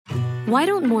Why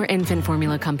don't more infant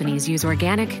formula companies use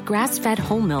organic, grass-fed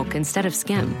whole milk instead of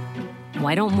skim?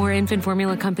 Why don't more infant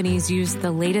formula companies use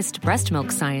the latest breast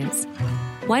milk science?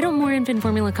 Why don't more infant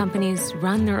formula companies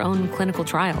run their own clinical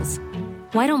trials?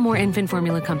 Why don't more infant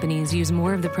formula companies use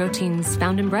more of the proteins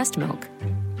found in breast milk?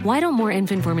 Why don't more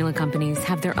infant formula companies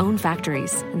have their own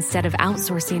factories instead of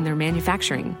outsourcing their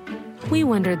manufacturing? We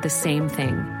wondered the same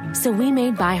thing. So we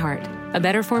made ByHeart, a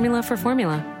better formula for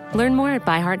formula. Learn more at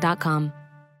byheart.com.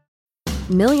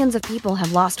 Millions of people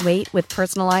have lost weight with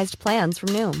personalized plans from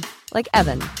Noom. Like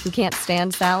Evan, who can't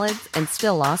stand salads and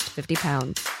still lost 50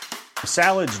 pounds.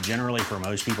 Salads generally for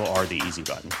most people are the easy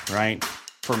button, right?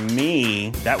 For me,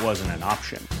 that wasn't an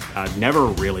option. I never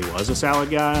really was a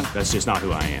salad guy. That's just not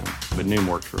who I am. But Noom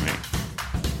worked for me.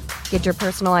 Get your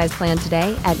personalized plan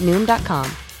today at Noom.com.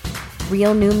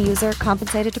 Real Noom user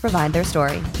compensated to provide their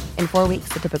story. In 4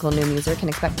 weeks, the typical Noom user can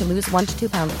expect to lose 1 to 2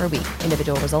 pounds per week.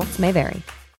 Individual results may vary.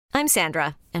 I'm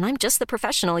Sandra, and I'm just the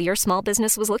professional your small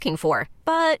business was looking for.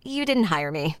 But you didn't hire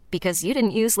me because you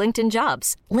didn't use LinkedIn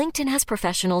Jobs. LinkedIn has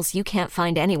professionals you can't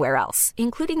find anywhere else,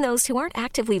 including those who aren't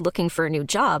actively looking for a new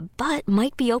job, but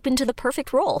might be open to the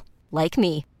perfect role, like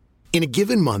me. In a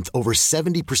given month, over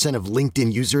 70% of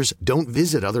LinkedIn users don't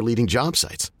visit other leading job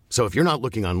sites. So if you're not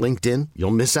looking on LinkedIn,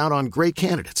 you'll miss out on great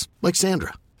candidates like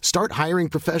Sandra. Start hiring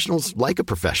professionals like a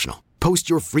professional. Post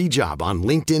your free job on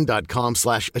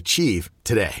linkedin.com/achieve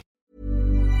today.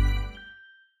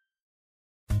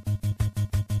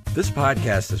 This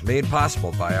podcast is made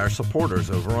possible by our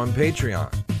supporters over on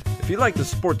Patreon. If you'd like to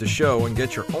support the show and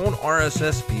get your own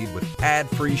RSS feed with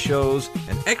ad-free shows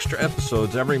and extra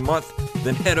episodes every month,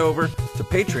 then head over to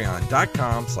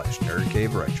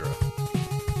patreon.com/nerdcaveretro.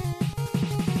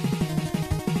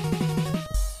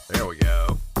 There we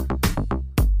go.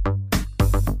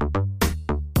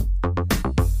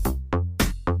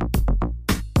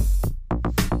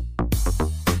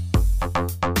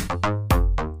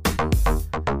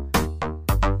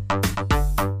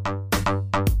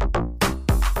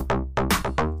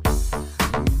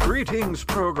 Greetings,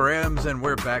 programs, and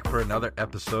we're back for another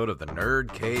episode of the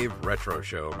Nerd Cave Retro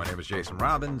Show. My name is Jason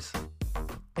Robbins.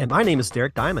 And my name is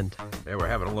Derek Diamond. Yeah, we're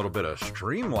having a little bit of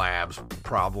Streamlabs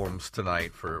problems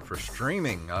tonight for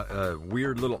streaming. A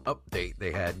weird little update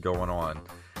they had going on.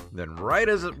 Then right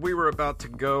as we were about to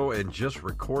go and just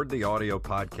record the audio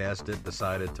podcast, it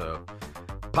decided to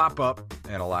pop up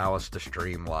and allow us to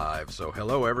stream live. So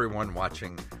hello, everyone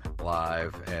watching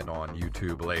live and on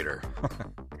YouTube later.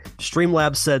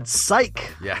 Streamlabs said,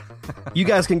 psych! Yeah. You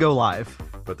guys can go live.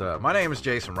 But my name is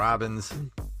Jason Robbins.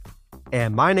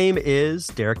 And my name is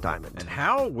Derek Diamond. And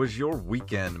how was your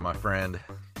weekend, my friend?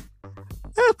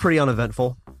 Pretty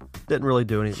uneventful. Didn't really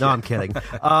do anything. No, I'm kidding.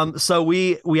 So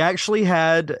we actually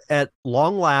had, at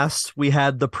long last, we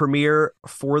had the premiere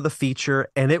for the feature,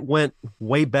 and it went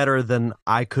way better than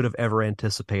I could have ever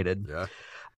anticipated. Yeah.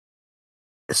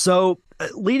 So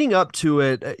leading up to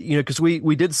it, because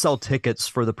we did sell tickets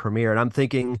for the premiere, and I'm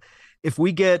thinking if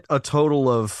we get a total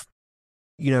of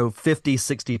 50,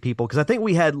 60 people, because I think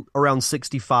we had around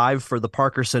 65 for the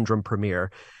Parker Syndrome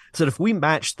premiere. So if we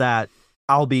match that,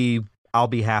 I'll be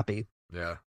happy.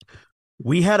 Yeah.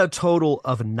 We had a total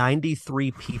of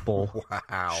 93 people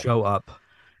show up.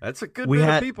 That's a good bit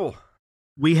of people.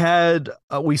 We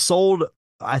sold,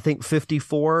 I think,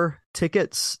 54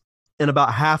 tickets, and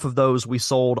about half of those we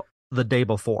sold the day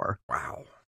before. Wow.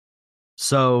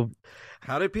 So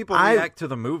how did people react to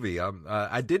the movie?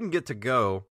 I didn't get to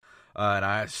go. And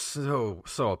I so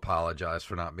apologize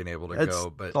for not being able to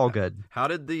go. But it's all good. How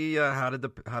did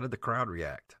the crowd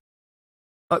react?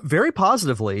 Very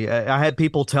positively. I had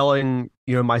people telling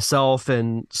myself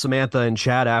and Samantha and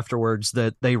Chad afterwards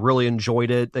that they really enjoyed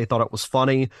it. They thought it was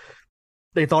funny.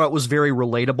 They thought it was very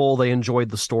relatable. They enjoyed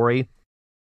the story.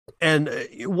 And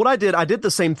what I did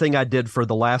the same thing I did for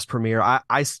the last premiere.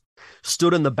 I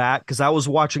stood in the back because I was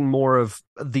watching more of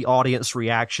the audience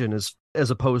reaction as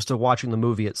opposed to watching the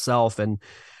movie itself. And,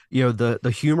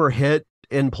 the humor hit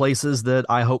in places that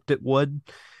I hoped it would,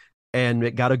 and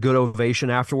it got a good ovation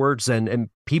afterwards. And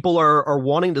people are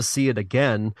wanting to see it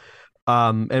again.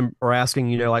 And are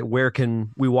asking, where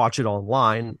can we watch it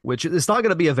online, which it's not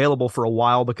going to be available for a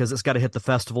while because it's got to hit the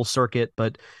festival circuit.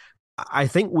 But I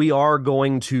think we are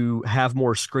going to have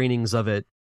more screenings of it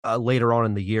later on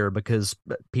in the year because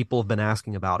people have been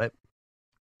asking about it.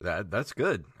 That's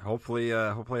good. Hopefully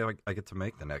I get to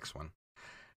make the next one.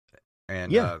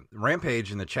 And yeah.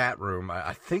 Rampage in the chat room,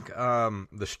 I think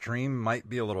the stream might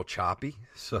be a little choppy.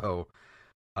 So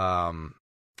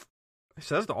it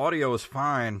says the audio is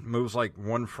fine, moves like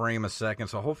 1 frame a second.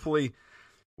 So hopefully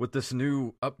with this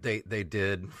new update they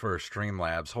did for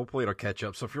Streamlabs, hopefully it'll catch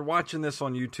up. So if you're watching this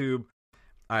on YouTube,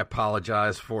 I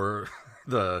apologize for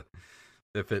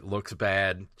if it looks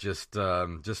bad. Just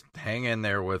hang in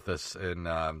there with us.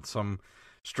 And some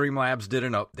Streamlabs did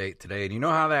an update today, and you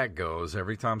know how that goes.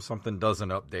 Every time something doesn't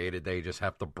update it, they just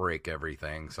have to break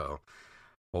everything. So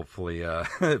hopefully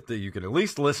you can at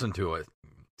least listen to it.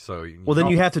 So then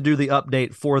you have to do the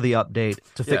update for the update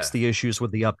to fix the issues with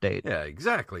the update. Yeah,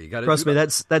 exactly. You got to trust me.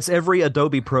 That's every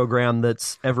Adobe program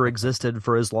that's ever existed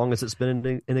for as long as it's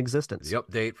been in existence. The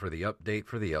update for the update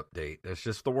for the update. That's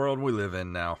just the world we live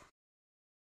in now.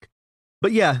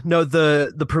 But yeah, no,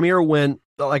 the premiere went,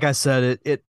 like I said,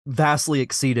 it vastly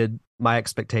exceeded my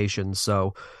expectations.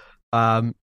 So,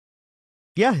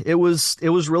 yeah, it was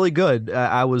really good.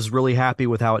 I was really happy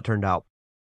with how it turned out.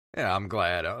 Yeah, I'm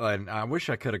glad. And I wish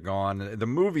I could have gone. The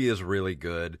movie is really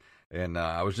good, and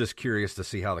I was just curious to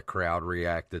see how the crowd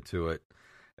reacted to it.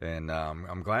 And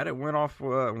I'm glad it went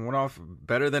off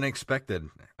better than expected,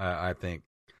 I think.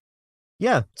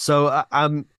 Yeah, so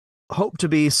I'm hope to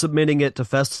be submitting it to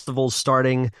festivals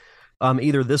starting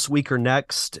either this week or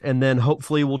next, and then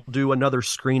hopefully we'll do another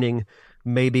screening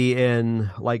maybe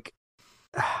in like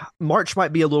March.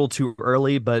 Might be a little too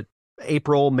early, but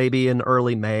April, maybe in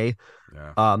early May.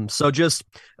 Yeah. So just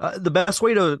the best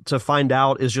way to find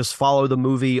out is just follow the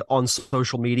movie on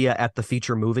social media at The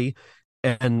Feature Movie,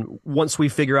 and once we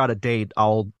figure out a date,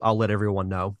 I'll let everyone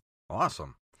know.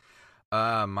 Awesome.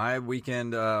 My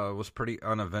weekend was pretty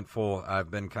uneventful.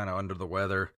 I've been kind of under the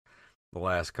weather the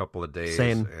last couple of days.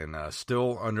 Same. And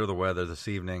still under the weather this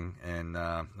evening, and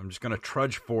I'm just going to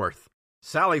trudge forth,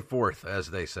 sally forth, as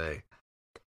they say.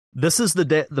 This is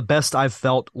the best I've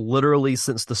felt literally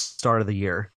since the start of the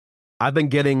year. I've been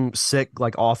getting sick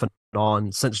like off and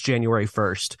on since January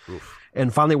 1st. Oof.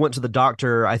 And finally went to the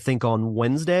doctor, I think on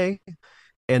Wednesday,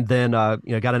 and then got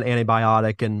an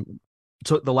antibiotic and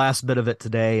took the last bit of it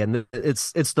today. And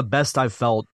it's the best I've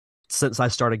felt since I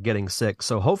started getting sick.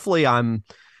 So hopefully I'm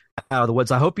out of the woods.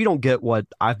 I hope you don't get what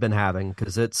I've been having,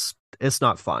 because it's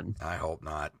not fun. I hope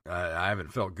not. I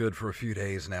haven't felt good for a few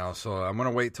days now, so I'm going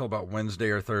to wait till about Wednesday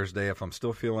or Thursday. If I'm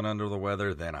still feeling under the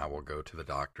weather, then I will go to the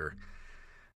doctor,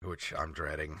 which I'm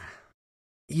dreading.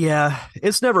 Yeah,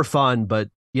 it's never fun, but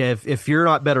yeah, if you're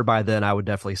not better by then, I would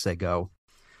definitely say go.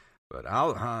 But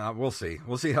we'll see.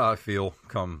 We'll see how I feel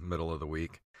come middle of the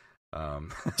week.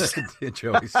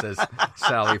 Joey says,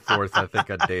 Sally Forth, I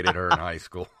think I dated her in high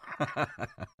school.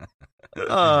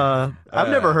 I've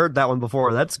never heard that one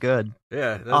before. That's good.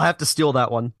 Yeah, I'll have to steal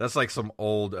that one. That's like some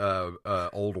old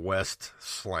West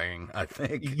slang, I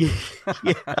think.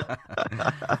 Yeah.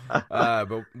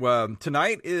 But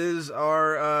tonight is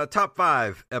our top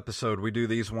 5 episode. We do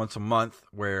these once a month,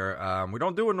 where we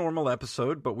don't do a normal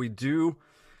episode, but we do.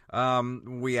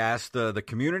 We asked the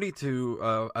community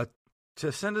to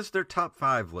send us their top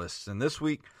 5 lists, and this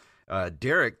week,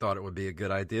 Derek thought it would be a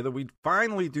good idea that we'd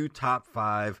finally do top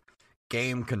 5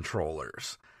 game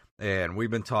controllers. And we've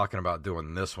been talking about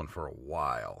doing this one for a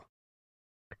while.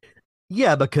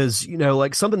 Yeah, because,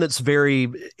 like something it's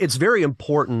very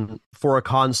important for a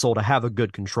console to have a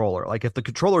good controller. Like if the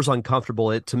controller's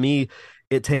uncomfortable, to me,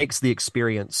 it takes the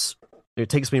experience. It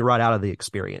takes me right out of the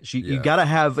experience. You got to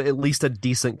have at least a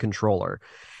decent controller.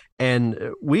 And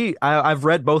I've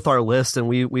read both our lists, and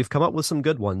we've come up with some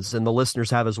good ones, and the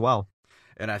listeners have as well.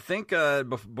 And I think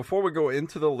before we go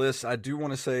into the list, I do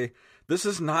want to say this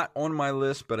is not on my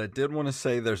list, but I did want to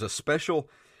say there's a special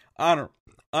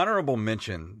honorable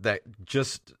mention that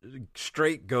just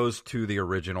straight goes to the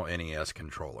original NES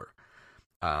controller.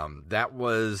 That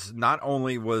was not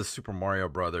only was Super Mario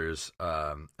Brothers,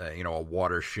 a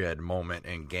watershed moment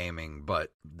in gaming,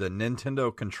 but the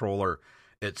Nintendo controller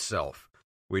itself.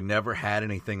 We never had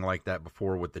anything like that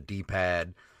before with the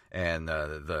D-pad and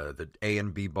the A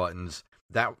and B buttons.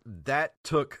 That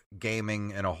took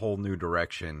gaming in a whole new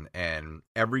direction, and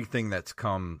everything that's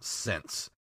come since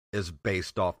is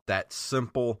based off that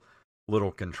simple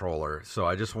little controller. So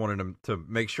I just wanted to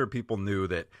make sure people knew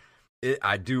that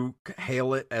I do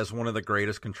hail it as one of the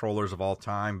greatest controllers of all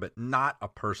time, but not a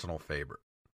personal favorite.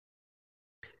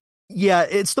 Yeah,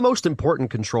 it's the most important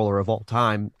controller of all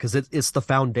time because it's the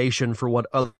foundation for what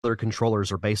other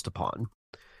controllers are based upon.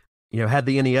 Had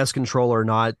the NES controller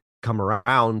not come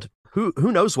around, who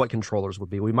knows what controllers would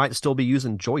be? We might still be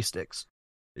using joysticks.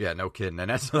 Yeah, no kidding. And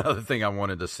that's another thing I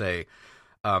wanted to say.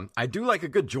 I do like a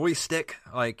good joystick,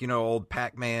 like, old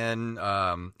Pac-Man,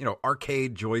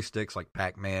 arcade joysticks like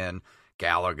Pac-Man,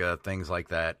 Galaga, things like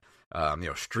that.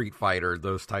 Street Fighter,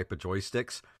 those type of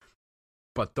joysticks.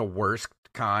 But the worst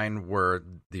kind were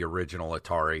the original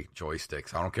Atari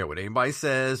joysticks. I don't care what anybody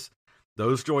says.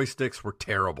 Those joysticks were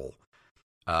terrible.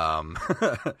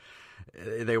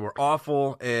 They were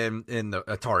awful, and in the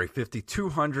Atari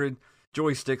 5200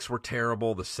 joysticks were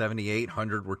terrible. The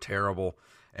 7800 were terrible,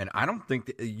 and I don't think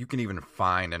that you can even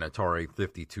find an Atari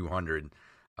 5200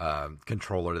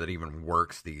 controller that even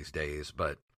works these days.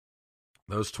 But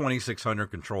those 2600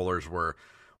 controllers were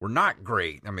not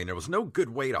great. I mean, there was no good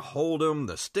way to hold them.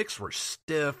 The sticks were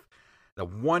stiff. The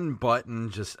one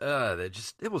button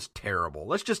it was terrible.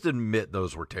 Let's just admit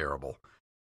those were terrible.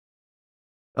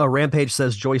 Rampage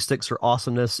says joysticks are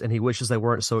awesomeness, and he wishes they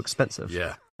weren't so expensive.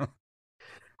 Yeah.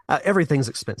 Everything's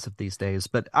expensive these days.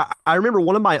 But I remember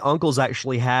one of my uncles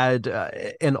actually had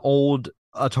an old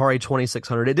Atari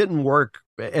 2600. It didn't work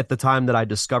at the time that I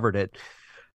discovered it.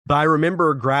 But I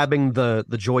remember grabbing the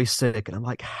joystick, and I'm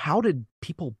like, how did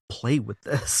people play with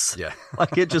this? Yeah.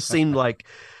 Like, it just seemed like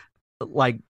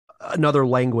another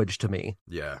language to me.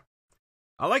 Yeah.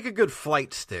 I like a good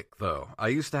flight stick, though. I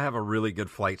used to have a really good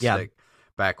flight stick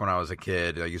back when I was a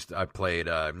kid. I played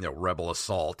Rebel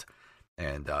Assault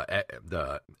and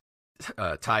the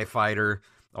TIE Fighter,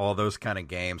 all those kind of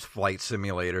games, flight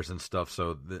simulators and stuff.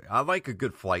 So I like a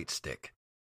good flight stick.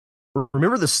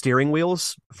 Remember the steering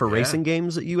wheels for racing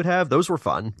games that you would have? Those were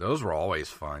fun. Those were always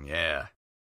fun, yeah.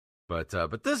 But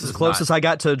this is the closest I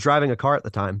got to driving a car at the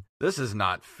time. This is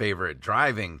not favorite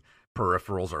driving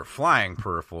peripherals or flying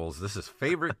peripherals. This is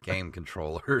favorite game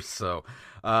controllers. So,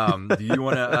 do you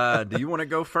want to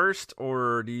go first,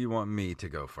 or do you want me to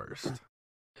go first?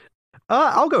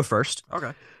 I'll go first.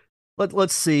 Okay.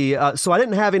 Let's see. So I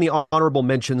didn't have any honorable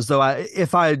mentions, though.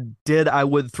 If I did, I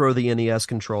would throw the NES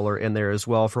controller in there as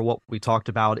well for what we talked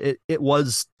about.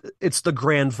 It's the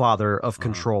grandfather of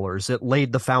controllers. It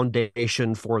laid the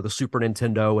foundation for the Super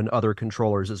Nintendo and other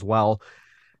controllers as well.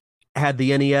 Had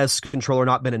the NES controller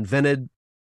not been invented,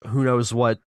 who knows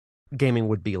what gaming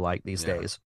would be like these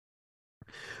days.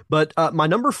 But my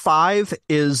number 5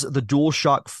 is the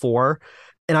DualShock 4.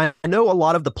 And I know a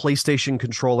lot of the PlayStation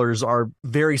controllers are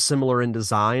very similar in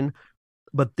design,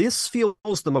 but this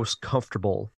feels the most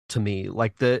comfortable to me.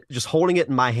 Like just holding it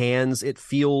in my hands, it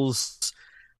feels,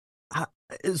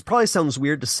 it probably sounds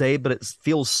weird to say, but it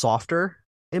feels softer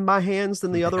in my hands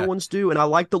than the other ones do. And I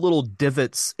like the little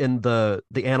divots in the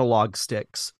analog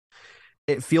sticks.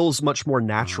 It feels much more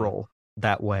natural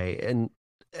that way. And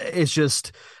it's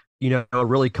just, a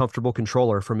really comfortable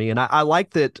controller for me. And I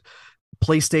like that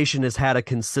PlayStation has had a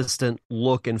consistent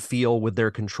look and feel with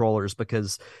their controllers,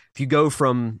 because if you go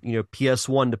from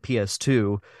PS1 to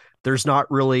PS2, there's not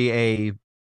really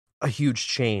a huge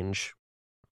change,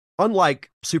 unlike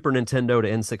Super Nintendo to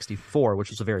N64, which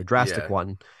was a very drastic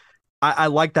one. I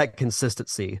like that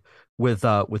consistency with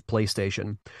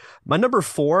PlayStation. My number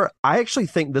 4, I actually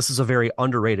think this is a very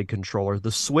underrated controller,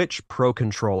 the Switch Pro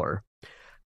Controller.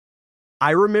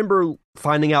 I remember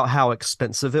finding out how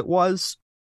expensive it was,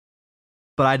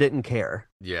 but I didn't care.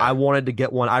 Yeah. I wanted to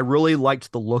get one. I really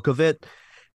liked the look of it.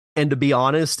 And to be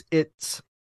honest, it's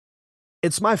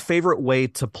my favorite way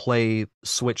to play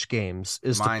Switch games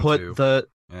is Mine to put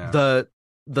too.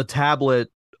 the tablet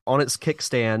on its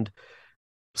kickstand,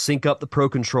 sync up the Pro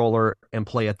Controller, and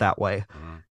play it that way.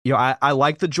 I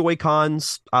like the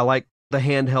Joy-Cons. I like the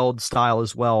handheld style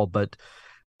as well, but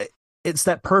it's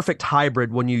that perfect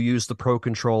hybrid when you use the Pro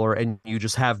Controller and you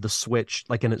just have the Switch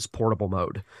like in its portable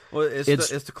mode. Well, it's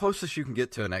the closest you can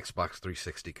get to an Xbox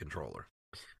 360 controller.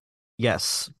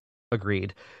 Yes,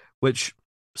 agreed. Which,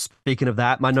 speaking of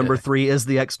that, my number 3 is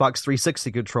the Xbox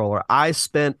 360 controller. I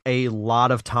spent a lot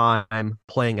of time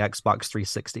playing Xbox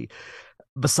 360.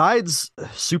 Besides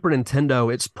Super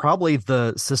Nintendo, it's probably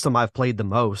the system I've played the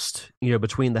most,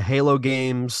 between the Halo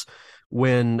games,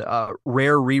 when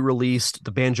Rare re-released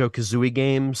the Banjo-Kazooie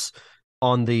games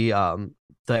on the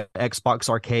Xbox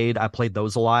Arcade. I played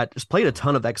those a lot. Just played a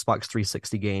ton of Xbox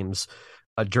 360 games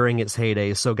during its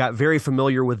heyday, so got very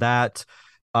familiar with that.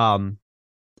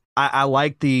 I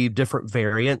like the different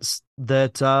variants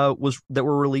that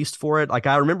were released for it. Like,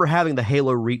 I remember having the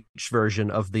Halo Reach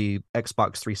version of the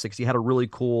Xbox 360. It had a really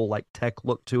cool tech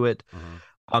look to it.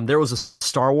 There was a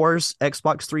Star Wars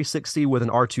Xbox 360 with an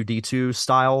R2-D2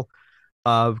 style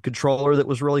controller that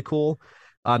was really cool.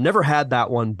 Never had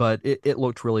that one, but it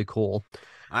looked really cool.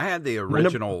 I had the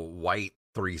original white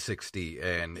 360,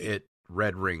 and it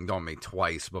red ringed on me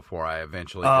twice before I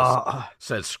eventually just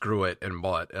said screw it and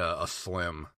bought a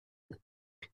slim.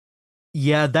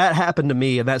 Yeah, that happened to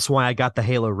me, and that's why I got the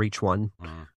Halo Reach one.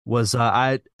 Was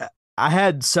I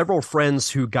had several friends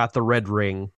who got the red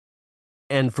ring,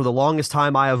 and for the longest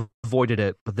time I avoided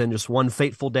it, but then just one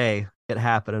fateful day it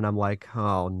happened, and I'm like,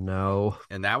 oh no.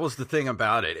 And that was the thing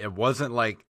about it. It wasn't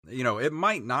like, it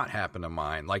might not happen to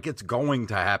mine. Like, it's going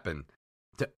to happen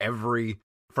to every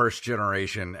first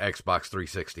generation Xbox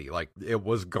 360. Like, it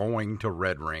was going to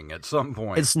red ring at some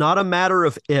point. It's not a matter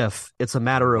of if, it's a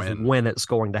matter of when it's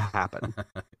going to happen.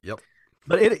 Yep.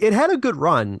 But it had a good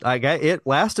run. Like, it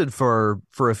lasted for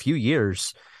a few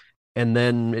years, and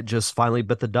then it just finally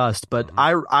bit the dust. But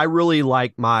I really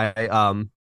like my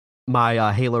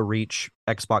my Halo Reach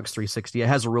Xbox 360. It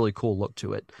has a really cool look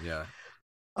to it. Yeah.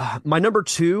 My number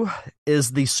 2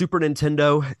 is the Super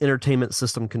Nintendo Entertainment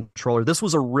System controller. This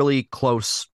was a really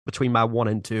close between my 1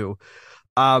 and 2.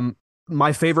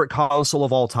 My favorite console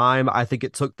of all time. I think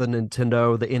it took the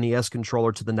NES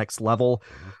controller to the next level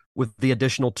with the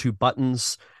additional 2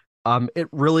 buttons. It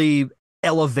really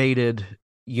elevated,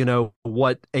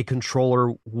 what a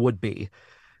controller would be.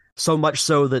 So much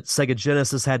so that Sega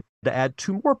Genesis had to add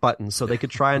 2 more buttons so they could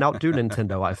try and outdo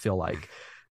Nintendo, I feel like.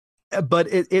 But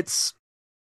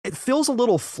it feels a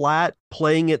little flat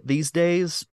playing it these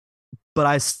days, but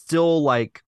I still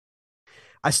like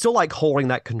holding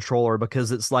that controller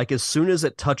because it's like as soon as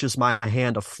it touches my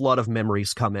hand, a flood of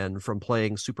memories come in from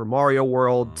playing Super Mario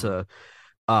World to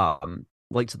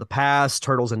Link to the Past,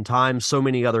 Turtles in Time, so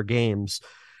many other games.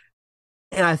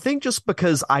 And I think just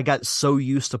because I got so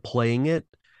used to playing it,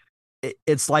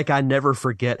 it's like I never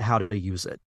forget how to use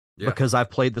it because I've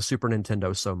played the Super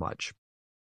Nintendo so much.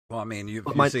 Well, I mean, you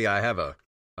see, I have a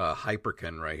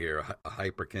Hyperkin right here, a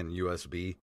Hyperkin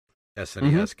USB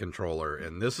SNES controller,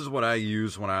 and this is what I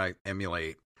use when I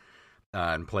emulate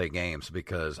and play games,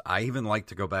 because I even like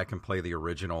to go back and play the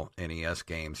original NES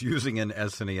games using an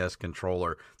SNES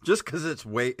controller just because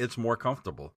it's more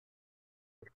comfortable.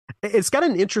 It's got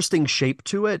an interesting shape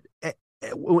to it.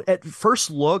 At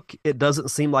first look, it doesn't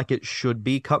seem like it should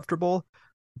be comfortable,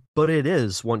 but it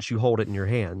is once you hold it in your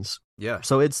hands. Yeah.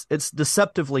 So it's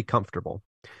deceptively comfortable.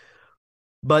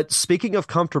 But speaking of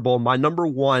comfortable, my number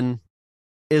 1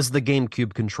 is the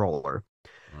GameCube controller.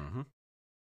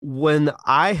 When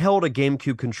I held a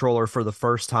GameCube controller for the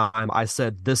first time, I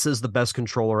said, this is the best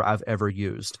controller I've ever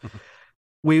used.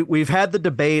 We've had the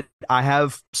debate. I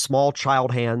have small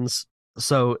child hands,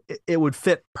 so it would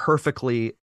fit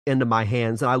perfectly into my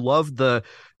hands. And I love the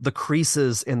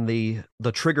creases in the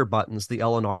trigger buttons, the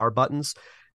L and R buttons.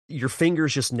 Your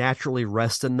fingers just naturally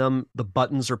rest in them. The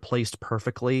buttons are placed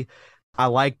perfectly. I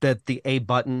like that the A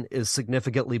button is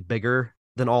significantly bigger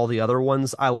than all the other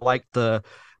ones. I like the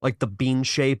bean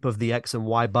shape of the X and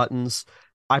Y buttons.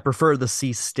 I prefer the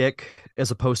C stick as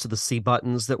opposed to the C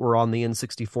buttons that were on the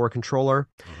N64 controller.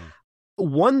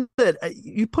 One that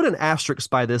you put an asterisk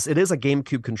by this, it is a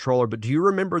GameCube controller, but do you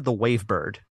remember the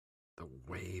Wavebird? The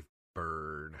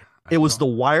Wavebird. It was the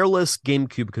wireless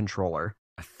GameCube controller.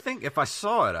 I think if I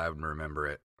saw it, I would remember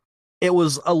it. It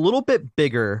was a little bit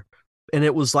bigger, and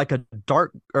it was like a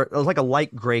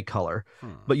light gray color.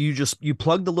 But you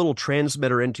plug the little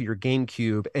transmitter into your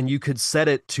GameCube, and you could set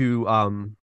it to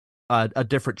a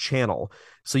different channel.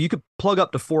 So you could plug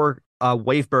up to 4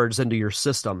 Wavebirds into your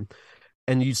system,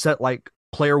 and you set like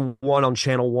player 1 on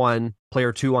channel 1,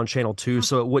 player 2 on channel 2,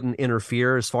 so it wouldn't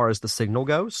interfere as far as the signal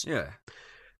goes. Yeah.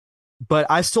 But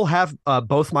I still have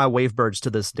both my Wavebirds to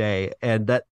this day, and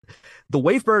that the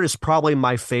Wavebird is probably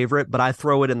my favorite, but I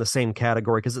throw it in the same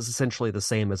category because it's essentially the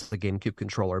same as the GameCube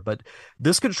controller. But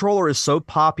this controller is so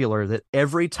popular that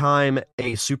every time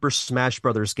a Super Smash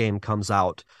Brothers game comes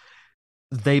out,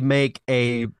 they make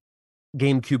a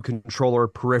GameCube controller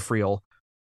peripheral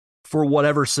for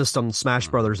whatever system Smash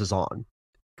Brothers is on.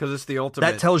 Because it's the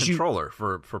ultimate controller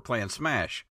for playing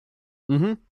Smash.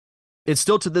 It's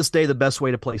still to this day the best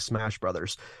way to play Smash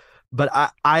Brothers. But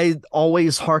I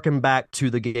always harken back to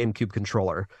the GameCube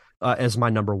controller as my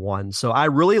number 1. So I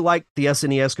really like the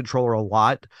SNES controller a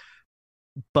lot,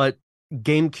 but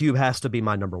GameCube has to be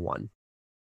my number 1.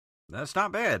 That's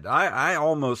not bad. I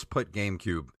almost put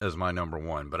GameCube as my number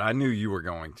 1, but I knew you were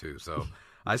going to, so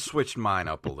I switched mine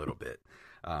up a little bit.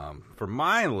 For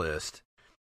my list,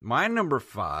 my number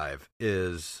 5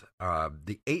 is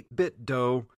the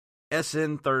 8BitDo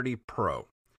SN30 Pro.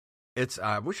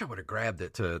 I wish I would have grabbed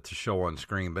it to show on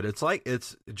screen, but it's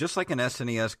just like an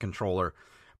SNES controller,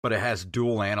 but it has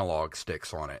dual analog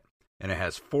sticks on it, and it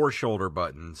has 4 shoulder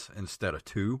buttons instead of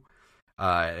 2.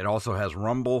 It also has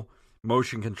rumble,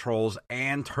 motion controls,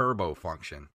 and turbo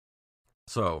function.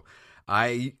 So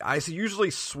I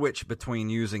usually switch between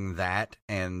using that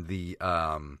and the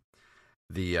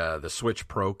Switch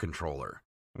Pro controller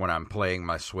when I'm playing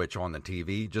my Switch on the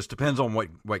TV. Just depends on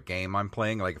what game I'm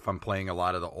playing. Like if I'm playing a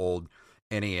lot of the old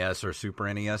NES or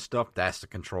Super NES stuff, that's the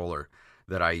controller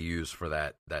that I use for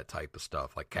that type of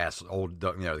stuff. Like the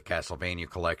Castlevania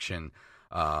collection,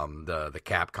 the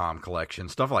Capcom collection,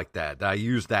 stuff like that. I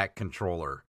use that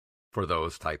controller for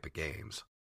those type of games.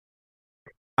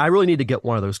 I really need to get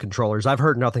one of those controllers. I've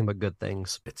heard nothing but good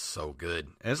things. It's so good.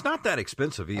 And it's not that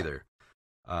expensive either.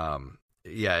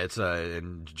 Yeah, it's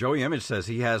and Joey Image says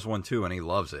he has one too and he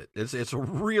loves it. It's a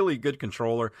really good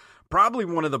controller. Probably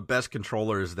one of the best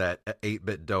controllers that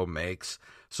 8-Bit Do makes.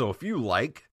 So if you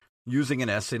like using an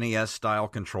SNES style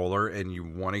controller and you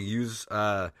want to use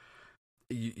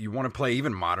you want to play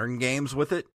even modern games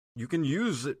with it, you can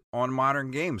use it on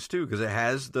modern games too, because it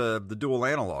has the dual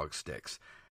analog sticks.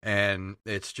 And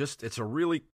it's a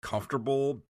really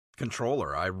comfortable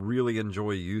controller. I really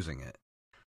enjoy using it.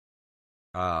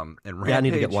 And Rampage, I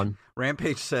need to get one.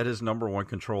 Rampage said his number one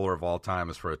controller of all time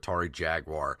is for Atari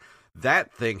Jaguar.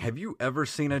 That thing, have you ever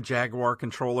seen a Jaguar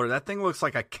controller? That thing looks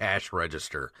like a cash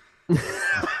register.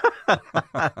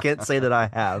 I can't say that I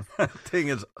have. That thing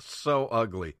is so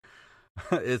ugly.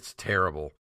 It's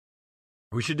terrible.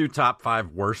 We should do top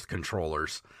 5 worst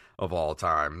controllers of all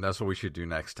time. That's what we should do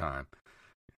next time.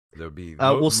 There'll be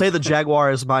we'll say the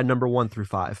Jaguar is my number 1 through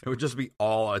 5. It would just be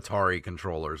all Atari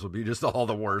controllers. It would be just all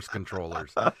the worst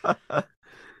controllers.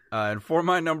 And for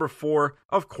my number 4,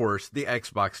 of course, the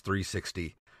Xbox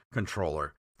 360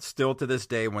 controller. Still to this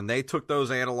day, when they took those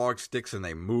analog sticks and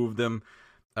they moved them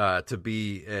to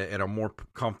be in a more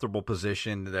comfortable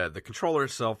position, the controller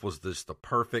itself was just the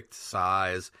perfect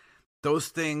size. Those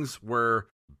things were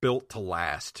built to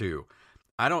last, too.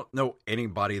 I don't know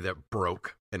anybody that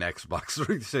broke an Xbox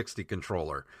 360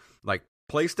 controller. Like,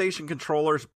 PlayStation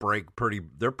controllers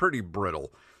they're pretty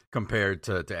brittle compared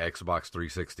to Xbox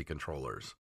 360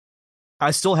 controllers.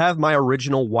 I still have my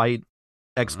original white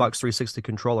Xbox 360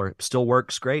 controller. It still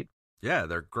works great. Yeah,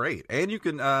 they're great. And you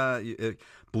can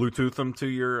Bluetooth them to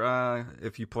your,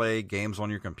 if you play games on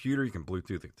your computer, you can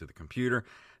Bluetooth it to the computer.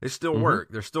 They still work.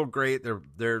 They're still great.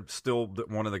 They're still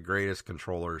one of the greatest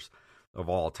controllers of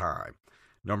all time.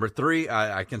 Number 3,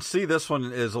 I can see this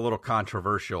one is a little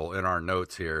controversial in our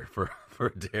notes here for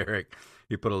Derek.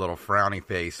 He put a little frowny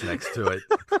face next to it.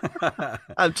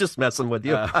 I'm just messing with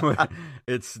you.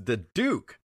 It's the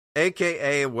Duke,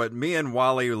 a.k.a. what me and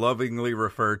Wally lovingly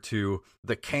refer to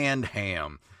the canned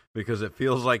ham, because it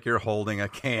feels like you're holding a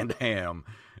canned ham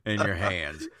in your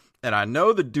hands. And I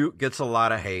know the Duke gets a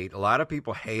lot of hate. A lot of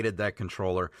people hated that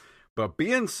controller. But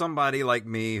being somebody like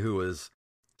me who is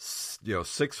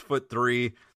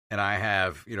 6'3", and I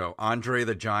have, Andre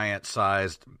the Giant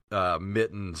sized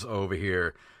mittens over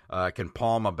here, can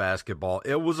palm a basketball.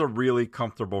 It was a really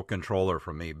comfortable controller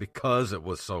for me because it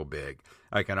was so big.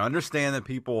 I can understand that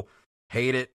people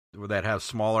hate it that have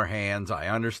smaller hands. I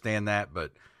understand that,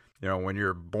 but when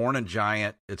you're born a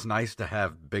giant, it's nice to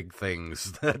have big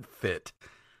things that fit.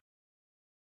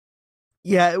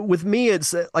 Yeah, with me,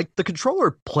 it's like the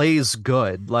controller plays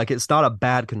good. Like, it's not a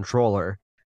bad controller.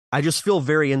 I just feel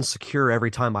very insecure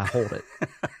every time I hold it.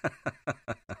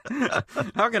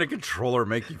 How can a controller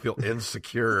make you feel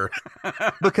insecure?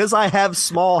 Because I have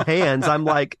small hands. I'm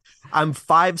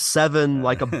 5'7",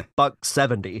 like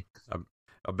 $170.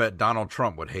 I bet Donald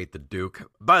Trump would hate the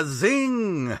Duke.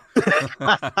 Bazing!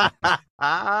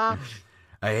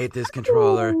 I hate this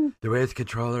controller. The worst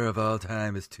controller of all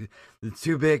time. It's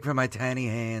too big for my tiny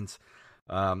hands.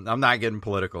 I'm not getting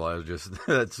political.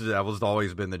 That was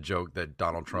always been the joke that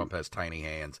Donald Trump has tiny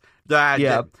hands.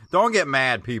 Don't get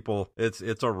mad, people. It's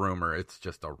a rumor. It's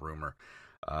just a rumor.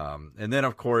 And then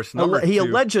of course he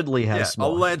allegedly has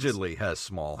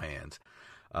small hands.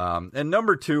 And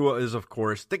number 2 is of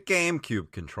course the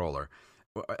GameCube controller.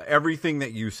 Everything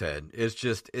that you said is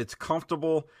it's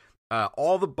comfortable.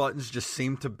 All the buttons just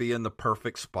seem to be in the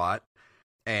perfect spot,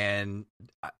 and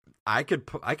I could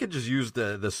just use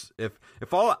this if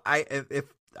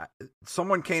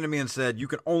someone came to me and said you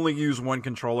can only use one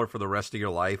controller for the rest of your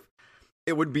life,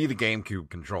 it would be the GameCube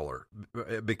controller,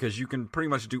 because you can pretty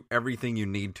much do everything you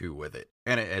need to with it,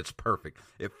 and it's perfect.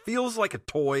 It feels like a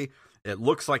toy, it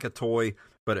looks like a toy,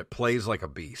 but it plays like a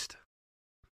beast.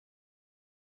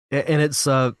 And it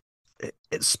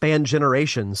spanned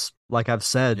generations, like I've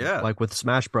said, like with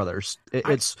Smash Brothers.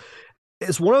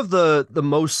 It's one of the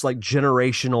most like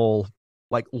generational,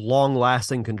 like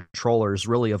long-lasting controllers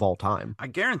really of all time. I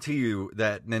guarantee you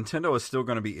that Nintendo is still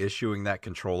going to be issuing that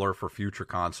controller for future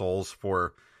consoles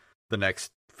for the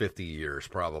next 50 years,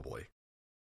 probably.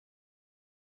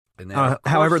 And then,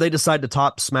 however, they decide to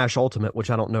top Smash Ultimate, which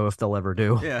I don't know if they'll ever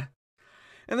do. Yeah.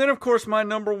 And then, of course, my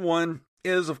number 1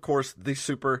 is, of course, the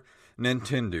Super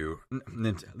Nintendo.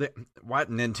 What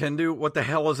Nintendo? What the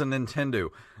hell is a Nintendo?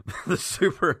 The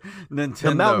Super Nintendo.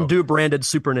 The Mountain Dew branded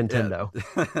Super Nintendo.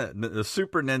 Yeah. The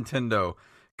Super Nintendo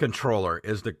controller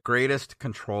is the greatest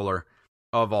controller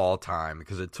of all time,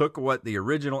 because it took what the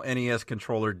original NES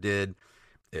controller did.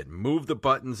 It moved the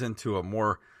buttons into a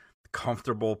more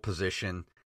comfortable position.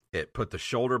 It put the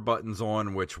shoulder buttons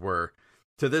on, which were,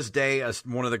 to this day,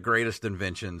 one of the greatest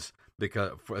inventions,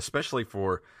 because especially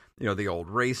for, the old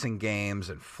racing games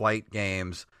and flight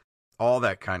games, all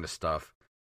that kind of stuff.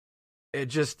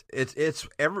 It's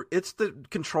the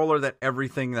controller that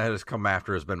everything that has come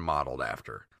after has been modeled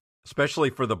after,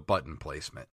 especially for the button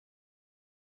placement.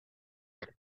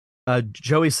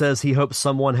 Joey says he hopes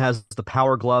someone has the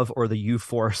Power Glove or the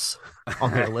U-Force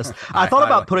on their list. I thought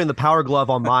about putting the Power Glove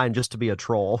on mine just to be a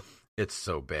troll. It's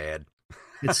so bad.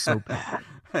 It's so bad.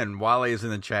 And Wally is in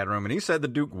the chat room, and he said the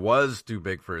Duke was too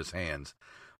big for his hands.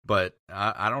 But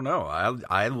I don't know.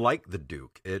 I like the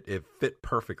Duke. It fit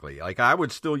perfectly. Like, I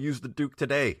would still use the Duke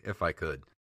today if I could.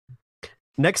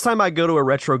 Next time I go to a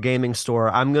retro gaming store,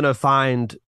 I'm gonna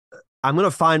find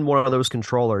one of those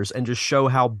controllers and just show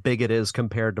how big it is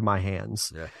compared to my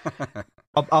hands. Yeah.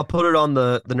 I'll put it on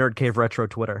the Nerd Cave Retro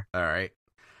Twitter. All right.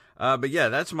 But yeah,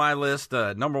 that's my list.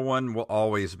 Number one will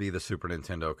always be the Super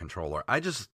Nintendo controller. I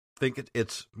just think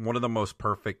it's one of the most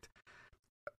perfect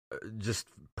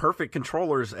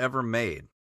controllers ever made.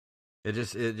 It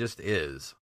just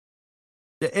is.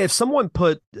 If someone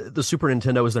put the Super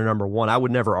Nintendo as their number one, I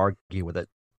would never argue with it.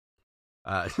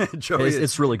 Joey,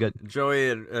 it's really good. Joey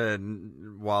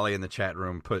and Wally in the chat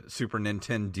room put Super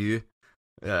Nintendo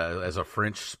as a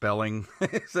French spelling.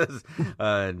 It says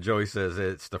Joey says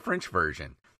it's the French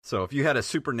version. So if you had a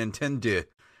Super Nintendo,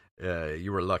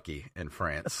 you were lucky in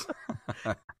France.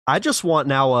 I just want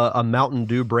now a Mountain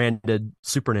Dew branded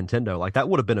Super Nintendo. Like, that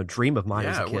would have been a dream of mine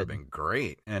as a kid. Yeah, it would have been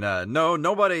great. And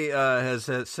nobody has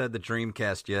said the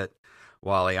Dreamcast yet,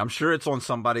 Wally. I'm sure it's on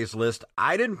somebody's list.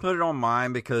 I didn't put it on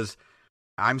mine because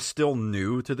I'm still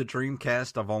new to the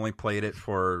Dreamcast. I've only played it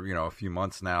for, a few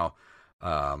months now.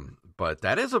 But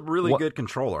that is a really good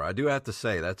controller. I do have to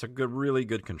say, that's a really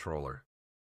good controller.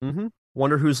 Mm-hmm.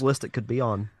 Wonder whose list it could be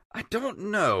on. I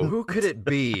don't know. Who could it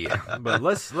be? But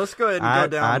let's go ahead and go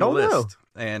down the list.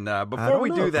 Know. And before we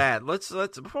do that, let's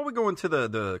before we go into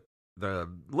the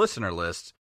listener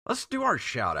list, let's do our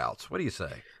shout outs. What do you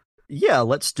say? Yeah,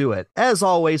 let's do it. As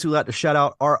always, we like to shout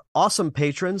out our awesome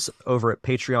patrons over at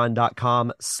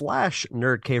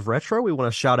patreon.com/nerdcaveretro. We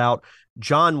want to shout out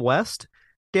John West,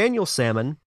 Daniel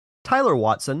Salmon, Tyler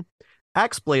Watson,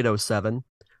 Axeblade07,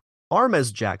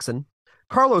 Armez Jackson,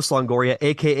 Carlos Longoria,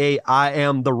 a.k.a. I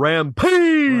Am the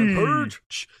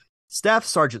Rampage, Staff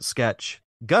Sergeant Sketch,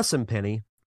 Gus and Penny,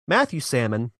 Matthew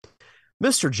Salmon,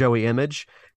 Mr. Joey Image,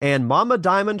 and Mama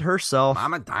Diamond herself.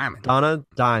 Mama Diamond. Donna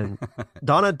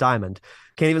Diamond.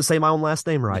 Can't even say my own last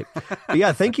name right. But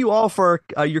yeah, thank you all for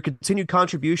your continued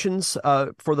contributions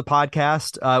for the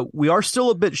podcast. We are still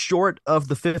a bit short of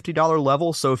the $50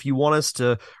 level, so if you want us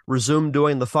to resume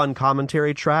doing the fun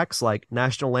commentary tracks like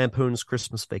National Lampoon's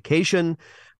Christmas Vacation,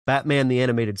 Batman the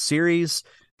Animated Series,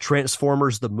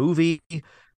 Transformers the movie,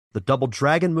 the Double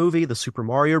Dragon movie, the Super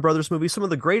Mario Brothers movie, some of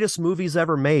the greatest movies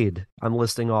ever made, I'm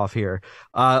listing off here.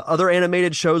 Other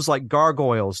animated shows like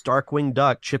Gargoyles, Darkwing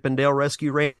Duck, Chip 'n Dale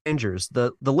Rescue Rangers.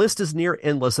 The list is near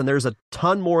endless, and there's a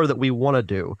ton more that we want to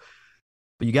do.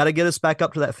 But you got to get us back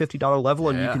up to that $50 level,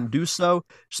 and you can do so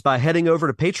just by heading over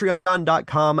to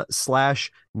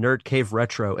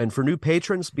patreon.com/nerdcaveretro. And for new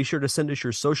patrons, be sure to send us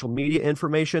your social media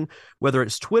information, whether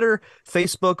it's Twitter,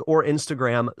 Facebook, or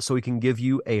Instagram, so we can give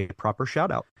you a proper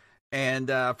shout out. And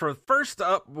for first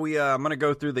up, I'm going to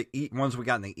go through the ones we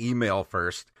got in the email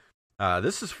first.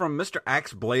 This is from Mr.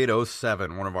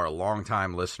 Axeblade07, one of our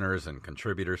longtime listeners and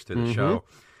contributors to the show.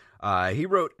 He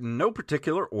wrote, in no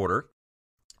particular order,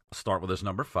 start with his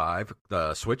number 5,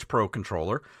 the Switch Pro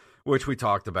controller, which we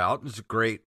talked about. It's a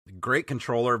great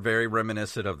controller, very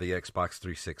reminiscent of the Xbox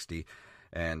 360.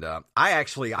 And I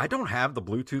don't have the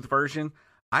Bluetooth version.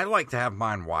 I like to have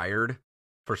mine wired.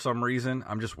 For some reason,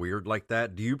 I'm just weird like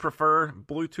that. Do you prefer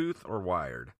Bluetooth or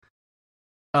wired?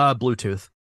 Bluetooth.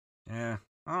 Yeah,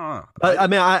 I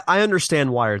don't know. I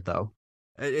understand wired though.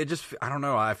 It just, I don't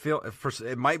know. I feel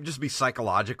it might just be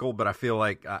psychological, but I feel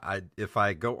like if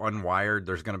I go unwired,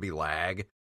 there's going to be lag,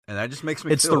 and that just makes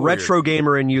me. It's feel the weird. Retro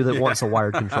gamer in you that wants a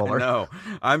wired controller. No,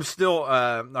 I'm still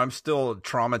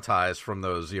traumatized from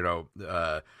those,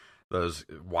 those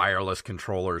wireless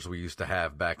controllers we used to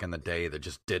have back in the day that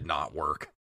just did not work.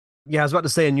 Yeah, I was about to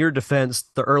say, in your defense,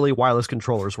 the early wireless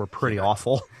controllers were pretty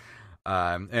awful.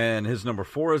 And his number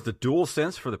 4 is the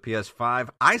DualSense for the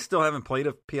PS5. I still haven't played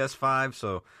a PS5,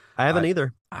 so I haven't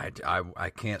either.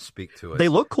 I can't speak to it. They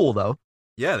look cool though.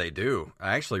 Yeah, they do.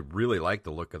 I actually really like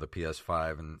the look of the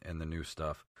PS5 and the new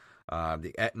stuff.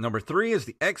 Number 3 is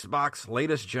the Xbox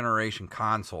latest generation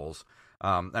consoles.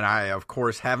 And I, of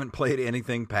course, haven't played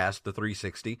anything past the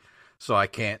 360, so I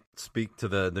can't speak to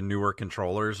the newer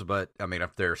controllers. But, I mean,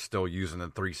 if they're still using the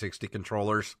 360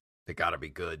 controllers, They got to be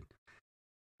good.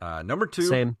 Number 2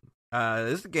 Same.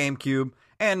 Is the GameCube,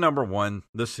 and number 1,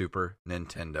 the Super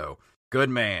Nintendo. Good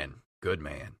man.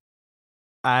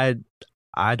 I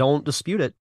don't dispute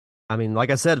it. I mean, like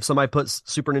I said, if somebody puts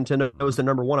Super Nintendo as the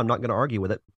number 1, I'm not going to argue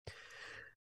with it.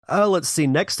 Let's see.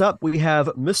 Next up, we have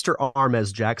Mr.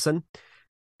 Armez Jackson.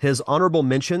 His honorable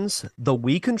mentions, the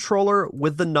Wii controller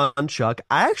with the nunchuck.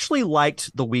 I actually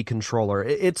liked the Wii controller.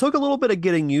 It took a little bit of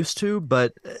getting used to,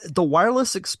 but the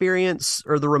wireless experience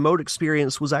or the remote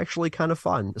experience was actually kind of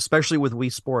fun, especially with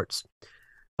Wii Sports.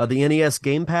 The NES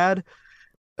gamepad.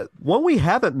 One we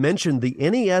haven't mentioned, the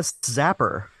NES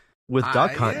Zapper with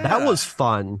Duck Hunt. Yeah. That was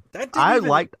fun. I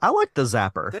liked the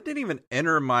Zapper. That didn't even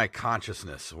enter my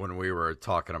consciousness when we were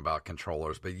talking about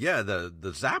controllers. But yeah, the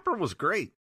Zapper was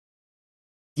great.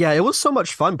 Yeah, it was so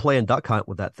much fun playing Duck Hunt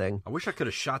with that thing. I wish I could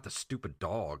have shot the stupid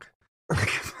dog.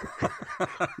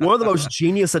 One of the most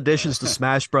genius additions to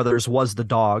Smash Brothers was the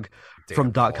dog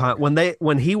from Duck Hunt.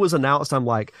 When he was announced, I'm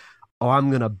like, oh,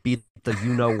 I'm gonna beat the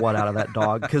you-know-what out of that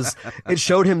dog, because it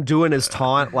showed him doing his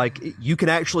taunt. Like, you can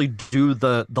actually do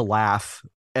the laugh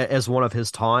as one of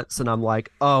his taunts, and I'm like,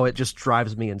 oh, it just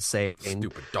drives me insane.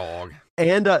 Stupid dog.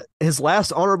 And his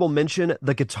last honorable mention,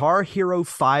 the Guitar Hero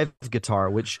 5 guitar,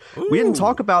 which we didn't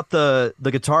talk about the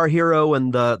Guitar Hero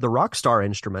and the Rockstar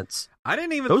instruments. I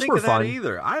didn't even Those think were of that fun.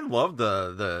 either. I love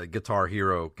the Guitar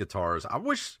Hero guitars. I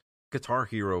wish Guitar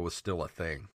Hero was still a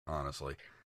thing, honestly.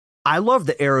 I love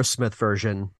the Aerosmith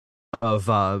version of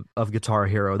Guitar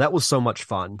Hero. That was so much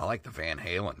fun. I like the Van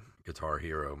Halen Guitar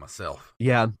Hero myself.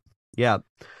 Yeah.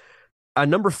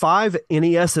 Number 5,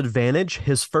 NES Advantage,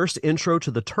 his first intro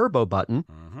to the turbo button.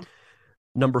 Mm-hmm.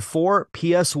 Number 4,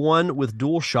 PS1 with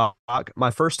DualShock, my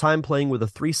first time playing with a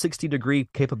 360-degree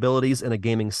capabilities in a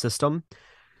gaming system.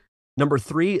 Number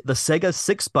 3, the Sega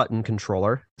 6-button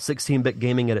controller, 16-bit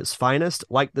gaming at its finest.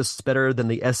 Like this better than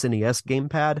the SNES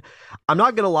gamepad. I'm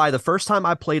not going to lie, the first time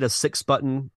I played a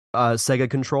 6-button Sega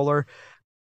controller,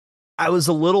 I was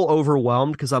a little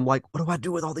overwhelmed because I'm like, what do I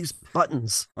do with all these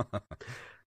buttons?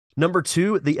 Number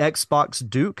 2, the Xbox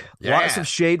Duke. Yeah. Lots of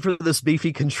shade for this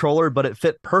beefy controller, but it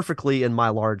fit perfectly in my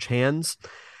large hands.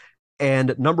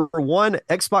 And number 1,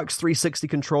 Xbox 360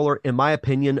 controller, in my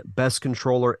opinion, best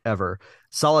controller ever.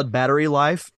 Solid battery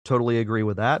life, totally agree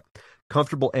with that.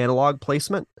 Comfortable analog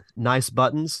placement, nice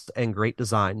buttons, and great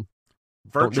design.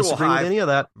 Don't disagree with any of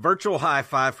that. Virtual high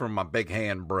five from my big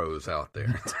hand bros out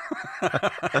there.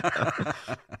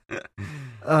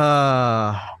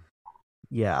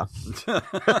 Yeah.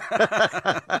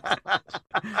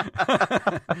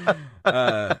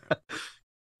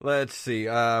 Let's see.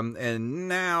 And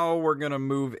now we're going to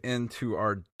move into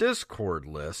our Discord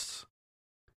lists,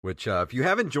 which if you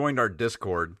haven't joined our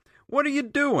Discord, what are you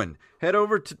doing? Head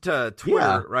over to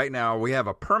Twitter right now. We have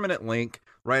a permanent link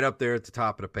right up there at the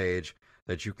top of the page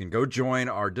that you can go join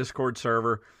our Discord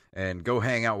server and go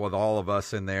hang out with all of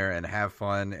us in there and have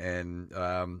fun. And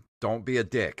don't be a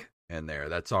dick in there.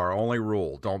 That's our only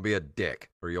rule. Don't be a dick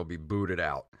or you'll be booted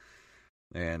out.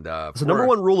 And it's the number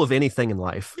one rule of anything in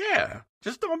life. Yeah.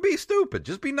 Just don't be stupid.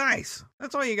 Just be nice.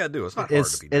 That's all you got to do. It's not hard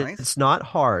to be nice. It's not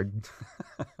hard.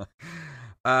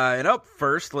 And up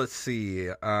first, let's see.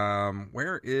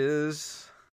 Where is...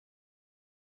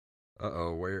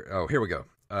 here we go.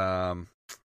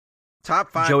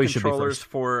 Top 5 Joey controllers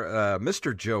for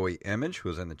Mr. Joey Image,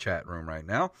 who's in the chat room right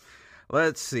now.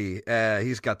 Let's see.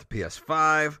 He's got the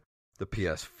PS5, the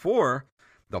PS4,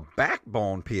 the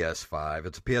Backbone PS5.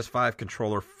 It's a PS5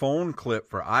 controller phone clip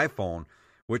for iPhone,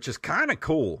 which is kind of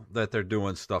cool that they're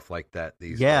doing stuff like that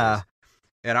these days.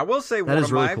 And I will say, one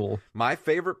of my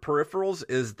favorite peripherals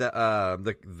is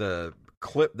the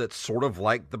clip that's sort of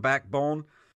like the Backbone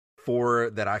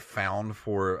that I found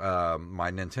for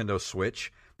my Nintendo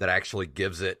Switch that actually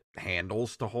gives it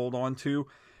handles to hold on to.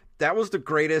 That was the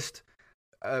greatest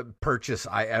purchase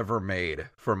I ever made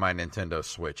for my Nintendo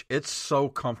Switch. It's so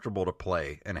comfortable to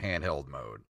play in handheld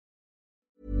mode.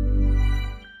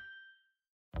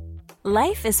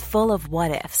 Life is full of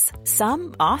what-ifs.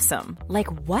 Some awesome,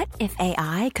 like what if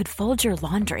AI could fold your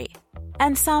laundry?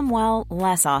 And some, well,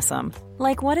 less awesome,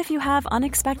 like what if you have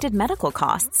unexpected medical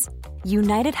costs?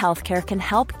 United Healthcare can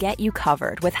help get you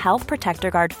covered with Health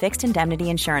Protector Guard fixed indemnity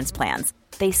insurance plans.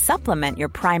 They supplement your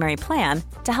primary plan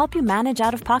to help you manage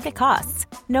out-of-pocket costs.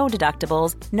 No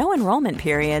deductibles, no enrollment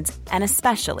periods, and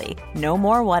especially no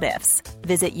more what-ifs.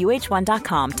 Visit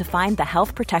uh1.com to find the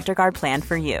Health Protector Guard plan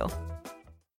for you.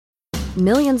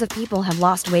 Millions of people have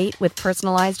lost weight with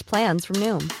personalized plans from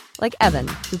Noom. Like Evan,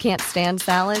 who can't stand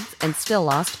salads and still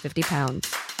lost 50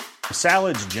 pounds.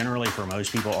 Salads generally for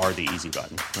most people are the easy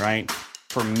button, right?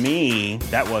 For me,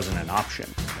 that wasn't an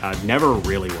option. I never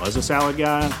really was a salad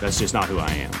guy. That's just not who I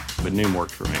am. But Noom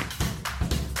worked for me.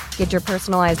 Get your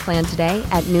personalized plan today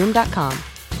at Noom.com.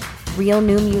 Real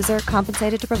Noom user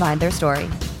compensated to provide their story.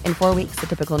 In 4 weeks, the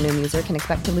typical Noom user can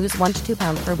expect to lose 1 to 2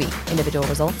 pounds per week. Individual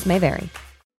results may vary.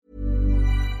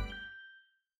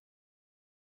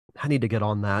 I need to get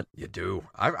on that. You do.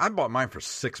 I bought mine for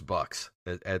 $6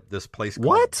 at this place.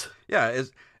 What? Yeah,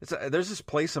 there's this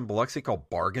place in Biloxi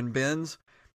called Bargain Bins,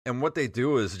 and what they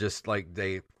do is just like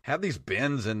they have these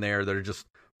bins in there that are just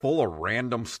full of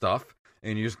random stuff,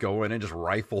 and you just go in and just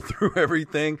rifle through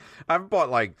everything. I've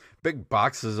bought like big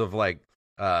boxes of like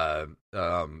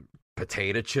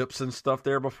potato chips and stuff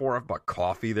there before. I've bought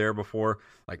coffee there before,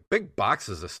 like big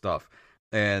boxes of stuff,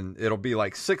 and it'll be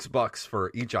like $6 for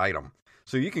each item.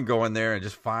 So you can go in there and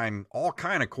just find all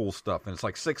kind of cool stuff, and it's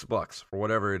like $6 for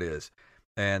whatever it is.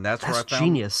 And that's where I found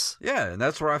genius. Yeah, and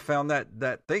that's where I found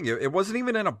that thing. It wasn't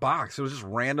even in a box. It was just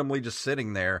randomly just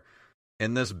sitting there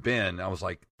in this bin. I was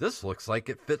like, this looks like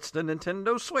it fits the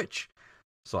Nintendo Switch.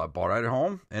 So I bought it at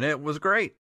home, and it was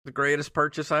great. The greatest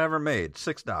purchase I ever made,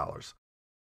 $6.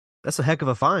 That's a heck of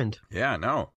a find. Yeah, I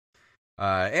know.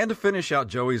 And to finish out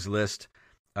Joey's list,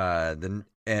 the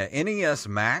NES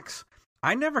Max.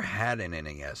 I never had an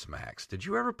NES Max. Did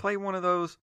you ever play one of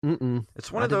those? Mm-mm.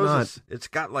 It's one of those. It's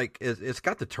got like it's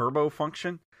got the turbo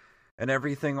function and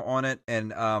everything on it,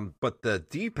 and but the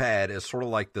D-pad is sort of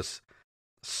like this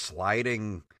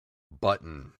sliding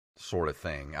button sort of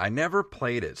thing. I never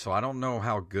played it, so I don't know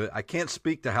how good. I can't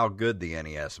speak to how good the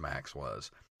NES Max was.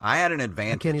 I had an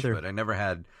Advantage, but I never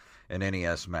had an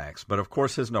NES Max. But of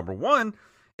course, his number one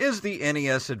is the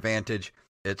NES Advantage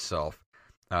itself.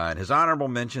 And his honorable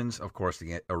mentions, of course,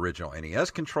 the original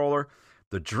NES controller,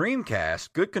 the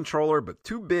Dreamcast, good controller, but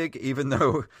too big, even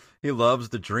though he loves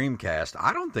the Dreamcast.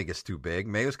 I don't think it's too big.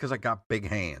 Maybe it's because I got big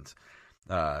hands.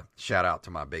 Shout out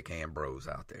to my big hand bros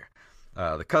out there.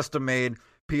 The custom-made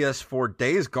PS4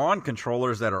 Days Gone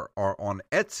controllers that are on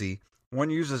Etsy. One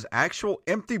uses actual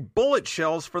empty bullet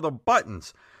shells for the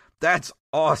buttons. That's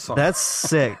awesome. That's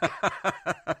sick.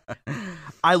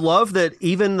 I love that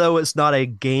even though it's not a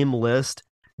game list,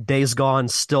 Days Gone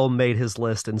still made his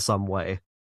list in some way.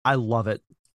 I love it.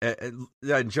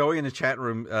 Joey in the chat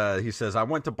room, he says, I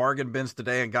went to Bargain Bins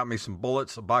today and got me some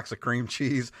bullets, a box of cream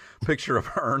cheese, picture of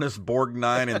Ernest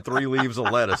Borgnine, and 3 leaves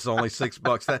of lettuce. Only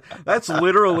 $6. That's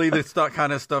literally the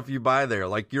kind of stuff you buy there.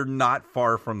 Like, you're not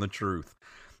far from the truth.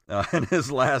 And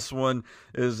his last one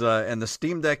is, and the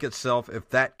Steam Deck itself, if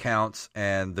that counts,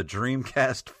 and the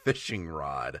Dreamcast fishing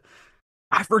rod.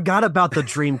 I forgot about the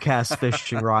Dreamcast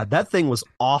fishing rod. That thing was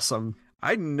awesome.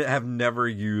 I have never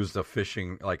used a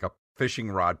fishing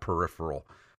rod peripheral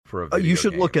for a video You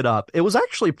should game. look it up. It was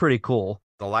actually pretty cool.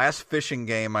 The last fishing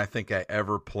game I think I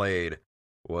ever played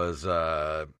was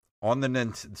on the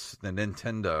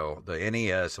Nintendo, the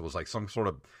NES. It was like some sort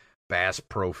of Bass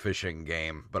Pro fishing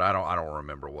game, but I don't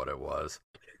remember what it was.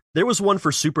 There was one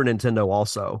for Super Nintendo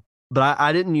also, but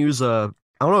I didn't use I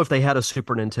don't know if they had a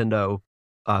Super Nintendo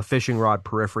fishing rod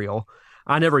peripheral.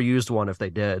 I never used one if they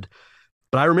did,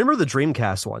 but I remember the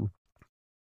Dreamcast one.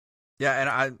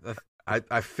 Yeah, and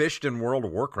I fished in World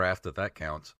of Warcraft, if that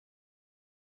counts.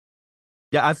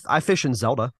 Yeah, I fish in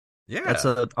Zelda. Yeah, that's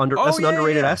an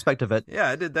underrated aspect of it. Yeah,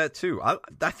 I did that too. I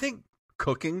think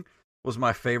cooking was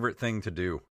my favorite thing to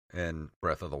do in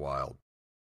Breath of the Wild.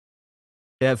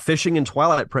 Yeah, fishing in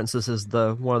Twilight Princess is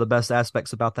one of the best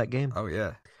aspects about that game. Oh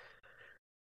yeah.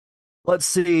 Let's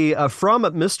see, from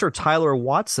Mr. Tyler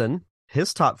Watson,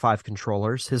 his top 5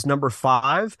 controllers. His number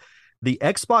 5, the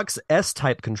Xbox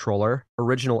S-Type controller,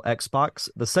 original Xbox.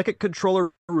 The second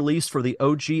controller released for the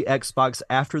OG Xbox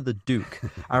after the Duke.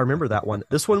 I remember that one.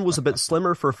 This one was a bit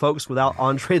slimmer for folks without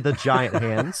Andre the Giant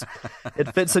hands.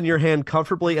 It fits in your hand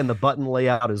comfortably, and the button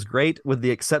layout is great, with the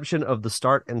exception of the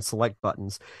start and select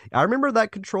buttons. I remember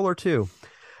that controller too.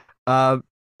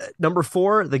 Number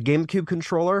 4, the GameCube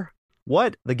controller.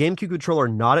 What? The GameCube controller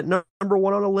not at number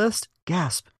 1 on a list?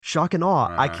 Gasp. Shock and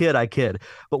awe. I kid.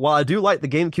 But while I do like the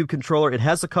GameCube controller, it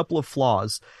has a couple of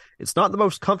flaws. It's not the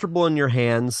most comfortable in your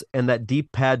hands, and that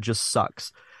D-pad just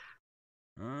sucks.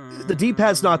 The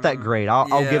D-pad's not that great.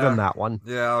 I'll give him that one.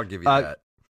 Yeah, I'll give you that.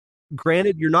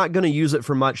 Granted, you're not going to use it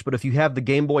for much, but if you have the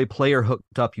Game Boy player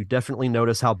hooked up, you definitely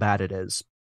notice how bad it is.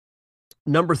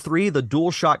 Number 3, the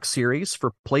DualShock series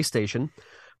for PlayStation.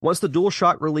 Once the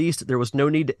DualShock released, there was no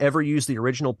need to ever use the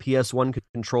original PS1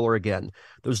 controller again.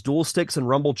 Those dual sticks and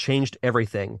rumble changed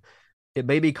everything. It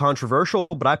may be controversial,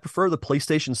 but I prefer the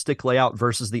PlayStation stick layout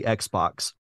versus the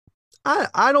Xbox.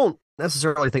 I don't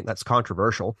necessarily think that's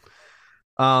controversial.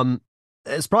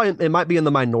 It might be in the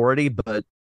minority, but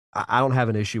I don't have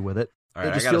an issue with it. All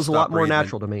right, it just feels a lot more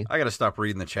natural to me. I got to stop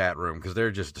reading the chat room because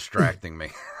they're just distracting me.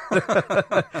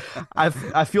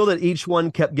 I feel that each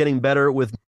one kept getting better,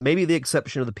 with maybe the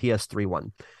exception of the PS3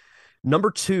 one.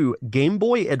 Number 2, Game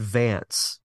Boy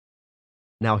Advance.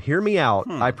 Now, hear me out.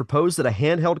 I propose that a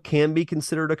handheld can be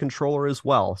considered a controller as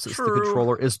well, since the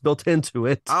controller is built into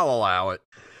it. I'll allow it.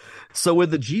 So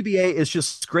with the GBA, it's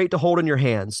just great to hold in your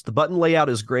hands. The button layout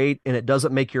is great, and it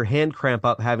doesn't make your hand cramp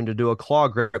up having to do a claw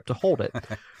grip to hold it.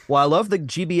 While I love the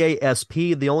GBA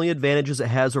SP, the only advantages it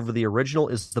has over the original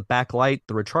is the backlight,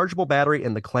 the rechargeable battery,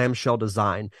 and the clamshell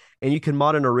design. And you can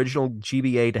mod an original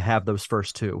GBA to have those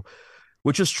first two,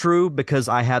 which is true because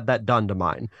I had that done to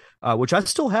mine, which I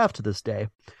still have to this day.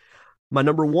 My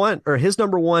number one, or his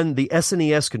number one, the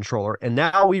SNES controller. And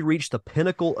now we reach the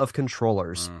pinnacle of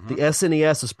controllers. The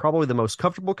SNES is probably the most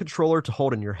comfortable controller to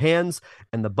hold in your hands,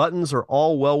 and the buttons are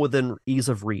all well within ease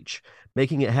of reach,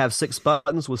 making it have 6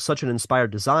 buttons with such an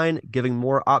inspired design, giving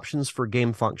more options for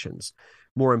game functions.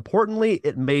 More importantly,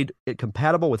 it made it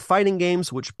compatible with fighting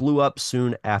games, which blew up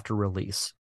soon after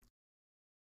release.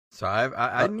 So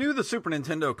I knew the Super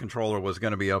Nintendo controller was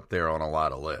going to be up there on a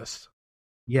lot of lists.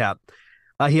 Yeah.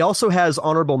 He also has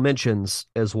honorable mentions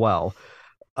as well.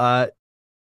 Let's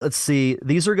see.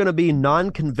 These are going to be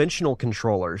non-conventional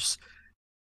controllers.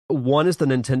 One is the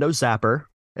Nintendo Zapper,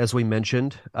 as we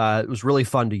mentioned. It was really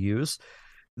fun to use.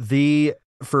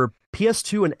 For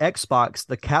PS2 and Xbox,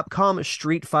 the Capcom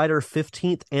Street Fighter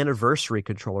 15th Anniversary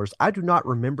controllers. I do not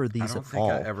remember these at all. I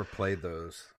don't think I ever played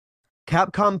those.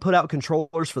 Capcom put out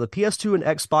controllers for the PS2 and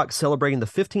Xbox celebrating the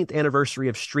 15th anniversary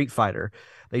of Street Fighter.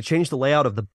 They changed the layout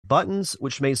of the buttons,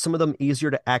 which made some of them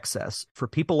easier to access. For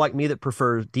people like me that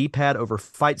prefer D-pad over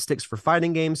fight sticks for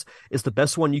fighting games, it's the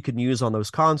best one you can use on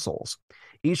those consoles.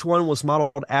 Each one was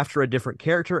modeled after a different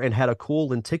character and had a cool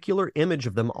lenticular image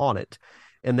of them on it.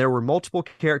 And there were multiple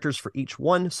characters for each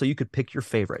one, so you could pick your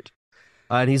favorite.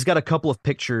 And he's got a couple of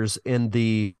pictures in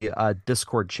the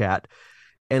Discord chat.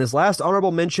 And his last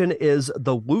honorable mention is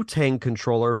the Wu-Tang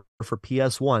controller for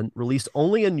PS1, released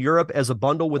only in Europe as a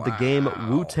bundle with the game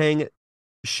Wu-Tang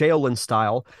Shaolin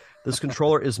Style. This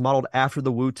controller is modeled after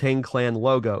the Wu-Tang Clan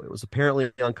logo. It was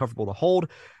apparently uncomfortable to hold,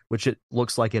 which it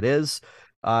looks like it is.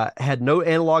 Had no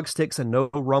analog sticks and no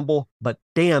rumble, but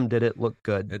damn, did it look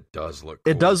good. It does look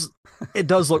cool. It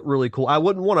does look really cool. I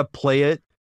wouldn't want to play it,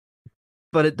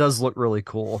 but it does look really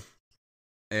cool.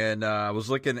 And I was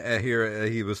looking at here,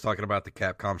 he was talking about the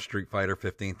Capcom Street Fighter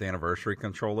 15th Anniversary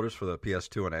controllers for the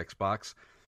PS2 and Xbox.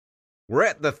 We're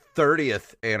at the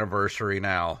 30th anniversary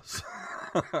now.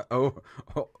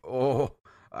 Oh,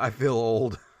 I feel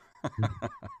old.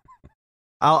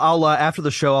 I'll after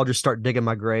the show, I'll just start digging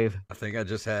my grave. I think I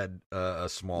just had a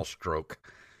small stroke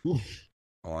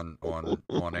on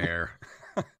air.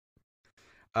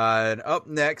 And up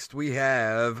next, we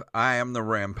have I Am the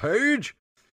Rampage.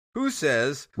 Who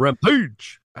says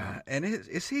Rampage? And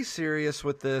is he serious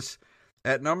with this?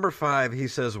 At number 5, he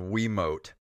says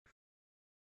Wiimote.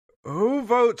 Who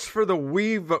votes for the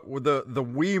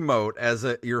Wiimote as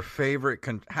your favorite?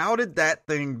 How did that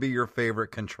thing be your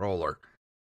favorite controller?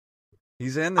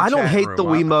 He's in the. I don't hate room. the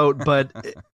Wiimote, but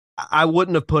I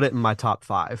wouldn't have put it in my top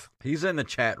 5. He's in the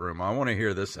chat room. I want to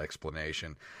hear this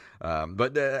explanation.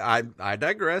 But I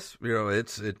digress. You know,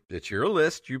 it's your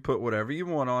list. You put whatever you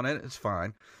want on it. It's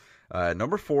fine.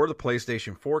 Number 4, the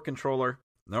PlayStation 4 controller.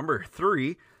 Number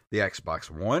 3, the Xbox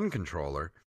One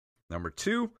controller. Number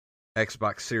 2,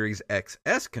 Xbox Series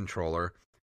XS controller.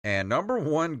 And number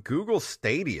 1, Google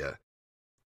Stadia.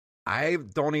 I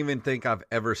don't even think I've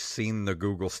ever seen the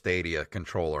Google Stadia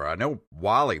controller. I know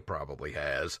Wally probably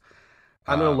has.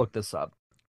 I'm going to look this up.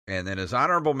 And then his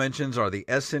honorable mentions are the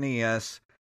SNES,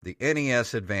 the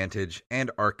NES Advantage,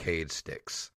 and arcade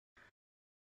sticks.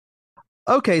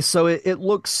 Okay, so it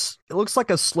looks like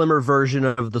a slimmer version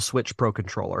of the Switch Pro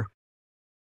controller.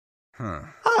 Huh.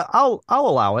 I'll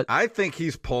allow it. I think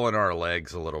he's pulling our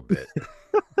legs a little bit.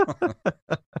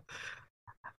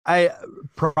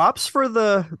 Props for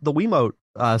the Wiimote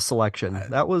selection.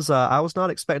 That was I was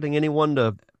not expecting anyone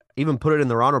to even put it in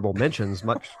their honorable mentions,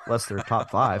 much less their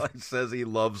top 5. It says he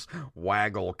loves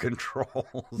waggle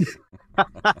controls.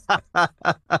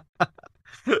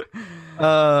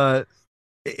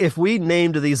 If we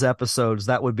named these episodes,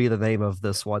 that would be the name of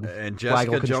this one. And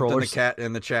Jessica jumped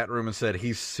in the chat room and said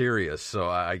he's serious. So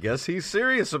I guess he's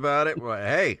serious about it. Well,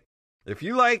 hey, if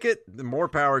you like it, more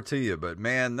power to you. But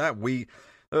man, that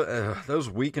those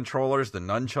Wii controllers, the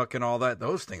nunchuck and all that,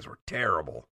 those things were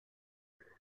terrible.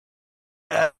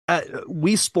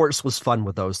 Wii Sports was fun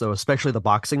with those, though, especially the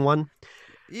boxing one.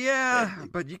 Yeah,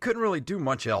 but you couldn't really do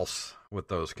much else with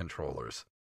those controllers.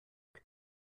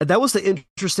 That was the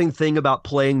interesting thing about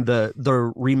playing the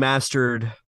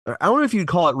remastered. I don't know if you'd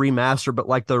call it remaster, but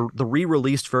like the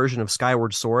re-released version of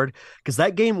Skyward Sword, because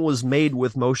that game was made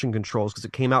with motion controls because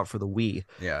it came out for the Wii.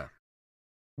 Yeah.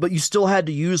 But you still had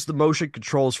to use the motion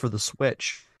controls for the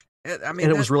Switch. I mean,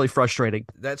 and it was really frustrating.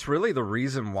 That's really the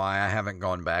reason why I haven't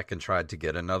gone back and tried to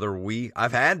get another Wii.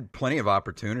 I've had plenty of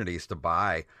opportunities to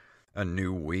buy a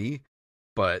new Wii,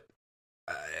 but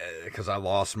because I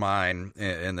lost mine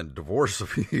in the divorce a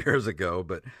few years ago,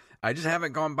 but I just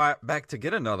haven't gone back to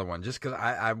get another one just because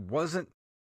I wasn't.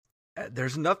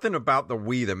 There's nothing about the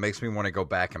Wii that makes me want to go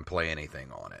back and play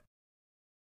anything on it.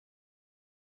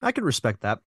 I can respect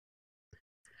that.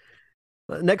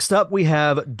 Next up, we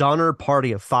have Donner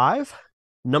Party of 5.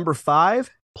 Number 5,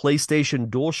 PlayStation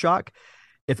DualShock.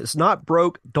 If it's not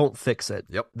broke, don't fix it.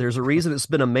 Yep. There's a reason it's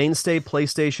been a mainstay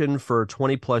PlayStation for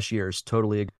 20 plus years.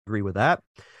 Totally agree with that.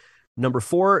 Number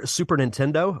 4, Super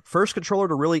Nintendo. First controller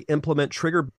to really implement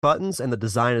trigger buttons, and the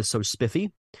design is so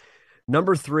spiffy.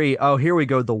 Number 3, oh, here we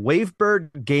go. The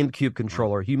Wavebird GameCube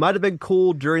controller. You might have been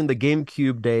cool during the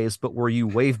GameCube days, but were you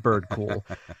Wavebird cool?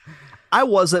 I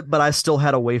wasn't, but I still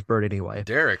had a Wavebird anyway.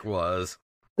 Derek was.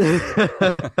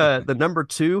 The number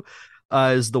 2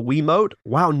 is the Wiimote.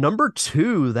 Wow, number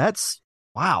 2. That's,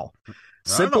 wow.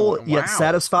 Simple yet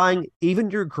satisfying. Even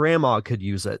your grandma could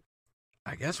use it.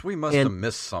 I guess we must have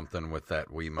missed something with that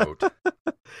Wiimote.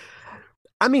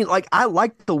 I mean, like, I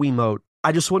liked the Wiimote.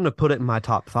 I just wouldn't have put it in my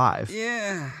top 5.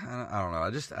 Yeah, I don't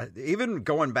know. Even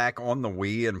going back on the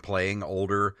Wii and playing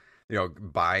older,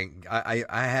 buying. I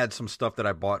had some stuff that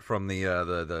I bought from the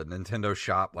Nintendo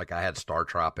shop. Like I had Star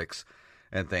Tropics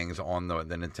and things on the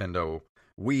Nintendo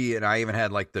Wii, and I even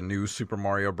had like the new Super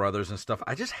Mario Brothers and stuff.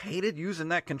 I just hated using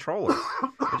that controller.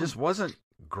 It just wasn't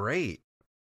great.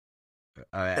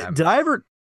 Did I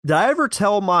ever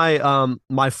tell my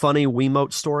my funny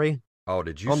Wiimote story? Oh,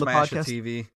 did you smash a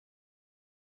TV?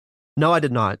 No, I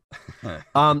did not.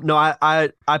 No,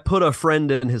 I put a friend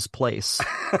in his place.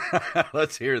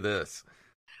 Let's hear this.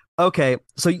 Okay,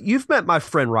 so you've met my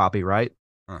friend Robbie, right?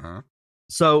 Uh-huh.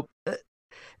 So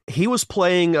he was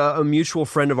playing a mutual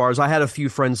friend of ours. I had a few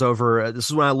friends over. This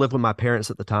is when I lived with my parents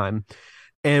at the time.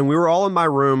 And we were all in my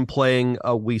room playing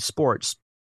Wii Sports.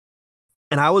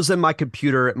 And I was in my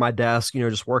computer at my desk,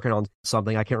 just working on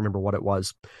something. I can't remember what it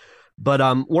was. But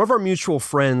one of our mutual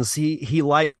friends, he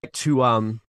liked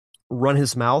to run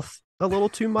his mouth a little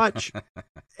too much.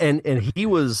 and he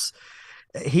was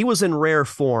in rare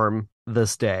form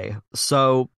this day.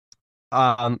 So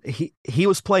he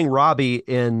was playing Robbie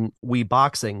in Wii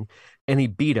Boxing, and he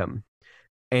beat him.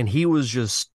 And he was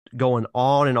just going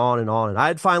on and on and on. And I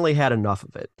had finally had enough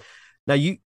of it. Now,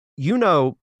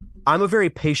 I'm a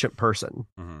very patient person,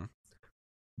 mm-hmm.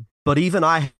 but even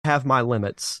I have my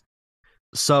limits.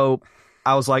 So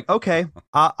I was like, okay,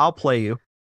 I'll play you.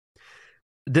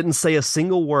 Didn't say a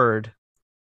single word.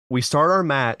 We start our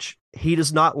match. He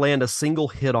does not land a single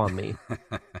hit on me.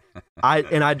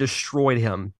 I destroyed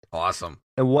him. Awesome.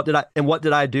 And what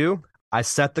did I do? I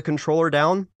set the controller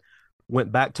down,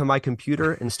 went back to my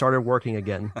computer, and started working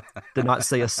again. Did not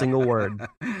say a single word.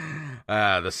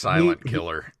 The silent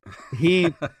killer.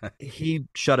 He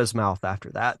shut his mouth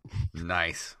after that.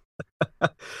 Nice.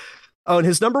 Oh, and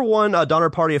his number 1, Donner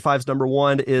Party of 5's number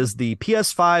 1 is the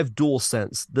PS5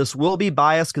 DualSense. This will be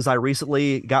biased because I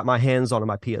recently got my hands on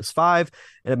my PS5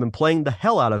 and have been playing the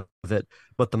hell out of it,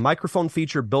 but the microphone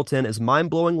feature built in is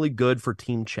mind-blowingly good for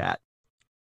team chat.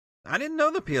 I didn't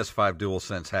know the PS5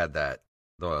 DualSense had that,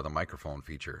 the microphone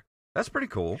feature. That's pretty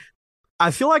cool.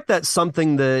 I feel like that's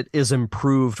something that is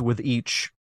improved with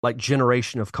each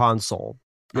generation of console.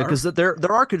 Because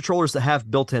there are controllers that have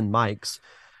built-in mics,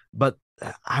 but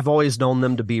I've always known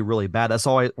them to be really bad. That's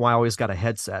why I always got a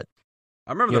headset.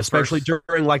 I remember especially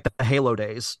during the Halo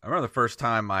days. I remember the first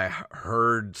time I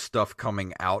heard stuff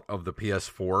coming out of the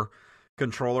PS4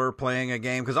 controller playing a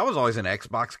game, because I was always an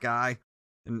Xbox guy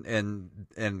and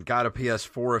got a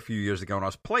PS4 a few years ago, and I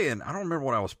was playing. I don't remember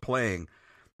what I was playing,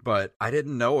 but I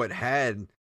didn't know it had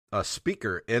a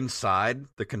speaker inside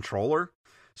the controller.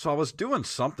 So I was doing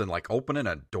something like opening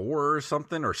a door or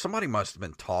something, or somebody must have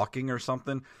been talking or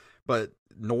something. But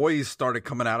noise started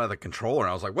coming out of the controller, and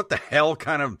I was like, what the hell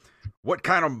what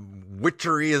kind of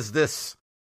witchery is this?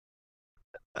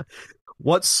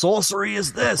 What sorcery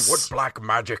is this? What black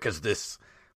magic is this?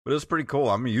 But it was pretty cool.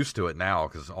 I'm used to it now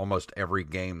because almost every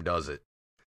game does it.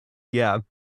 Yeah.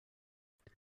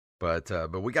 But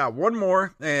we got one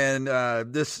more, and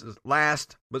this is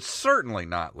last, but certainly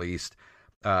not least,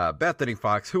 Bethany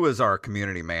Fox, who is our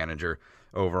community manager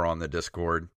over on the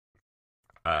Discord.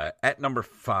 At number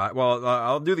 5, well,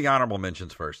 I'll do the honorable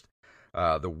mentions first.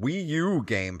 The Wii U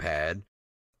gamepad,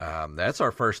 That's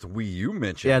our first Wii U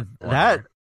mention. Yeah, that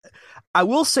I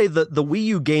will say that the Wii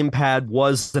U gamepad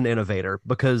was an innovator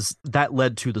because that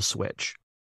led to the Switch.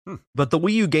 But the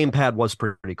Wii U gamepad was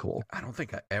pretty cool. I don't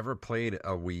think I ever played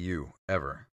a Wii U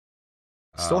ever.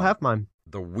 Still have mine.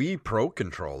 The Wii Pro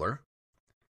controller,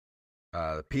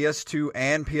 the PS2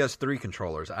 and PS3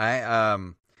 controllers.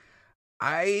 When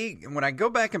I go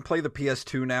back and play the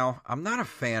PS2 now, I'm not a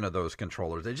fan of those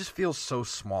controllers. They just feel so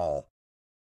small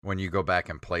when you go back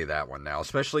and play that one now.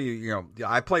 Especially,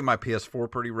 I play my PS4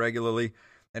 pretty regularly,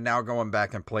 and now going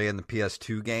back and playing the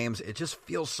PS2 games, it just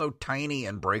feels so tiny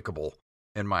and breakable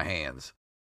in my hands.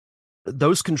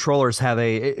 Those controllers have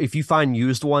if you find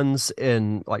used ones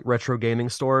in like retro gaming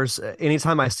stores,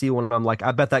 anytime I see one, I'm like,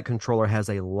 I bet that controller has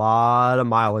a lot of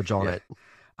mileage on it.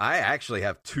 I actually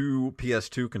have 2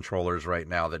 PS2 controllers right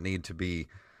now that need to be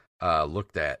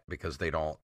looked at because they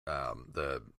don't,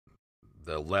 the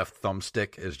left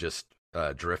thumbstick is just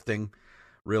drifting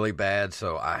really bad.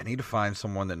 So I need to find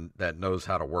someone that knows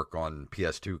how to work on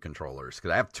PS2 controllers because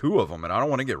I have 2 of them and I don't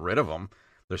want to get rid of them.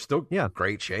 They're still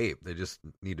great shape. They just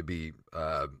need to be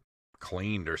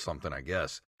cleaned or something, I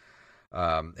guess.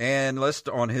 And list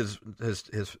on his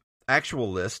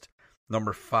actual list,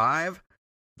 number 5,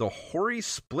 the Hori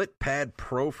Split Pad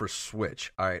Pro for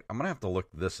Switch. All right, I'm going to have to look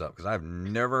this up because I've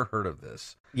never heard of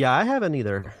this. Yeah, I haven't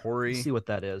either. The Hori. Let's see what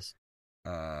that is.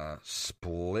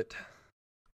 Split.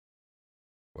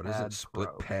 What is it?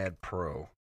 Split Pad Pro.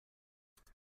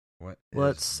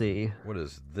 Let's see. What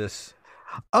is this?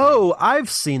 Oh, I've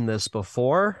seen this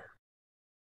before.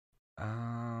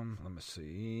 Let me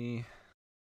see.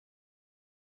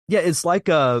 Yeah, it's like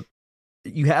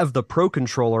you have the Pro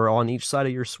controller on each side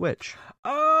of your Switch.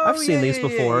 Oh, I've seen these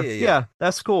before. Yeah,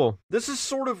 that's cool. This is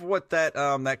sort of what that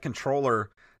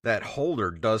controller, that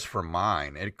holder does for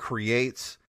mine. It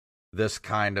creates this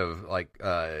kind of like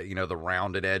the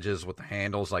rounded edges with the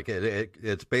handles. Like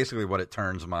it's basically what it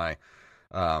turns my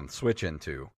Switch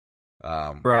into.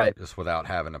 Right. Just without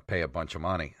having to pay a bunch of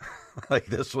money. Like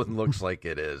this one looks like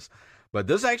it is. But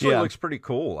this actually looks pretty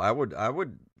cool. I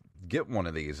would get one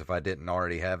of these if I didn't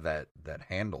already have that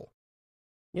handle.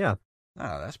 Yeah.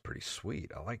 Ah, that's pretty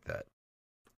sweet. I like that.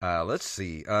 Let's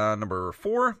see. Number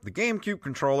 4, the GameCube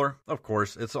controller. Of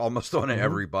course, it's almost on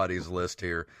everybody's list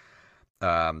here.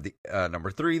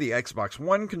 Number 3, the Xbox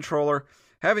One controller.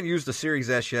 Haven't used the Series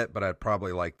S yet, but I'd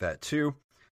probably like that too.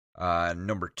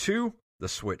 Number 2, the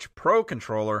Switch Pro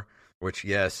controller, which,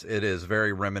 yes, it is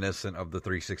very reminiscent of the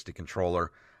 360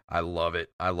 controller. I love it.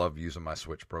 I love using my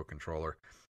Switch Pro controller.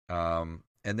 And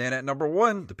then at number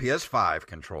 1, the PS5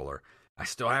 controller. I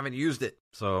still haven't used it,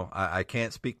 so I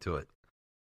can't speak to it.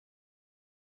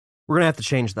 We're going to have to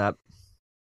change that.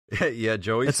 Yeah,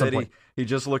 Joey said he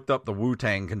just looked up the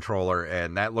Wu-Tang controller,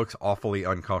 and that looks awfully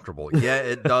uncomfortable. Yeah,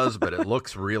 it does, but it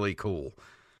looks really cool.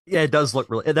 Yeah, it does look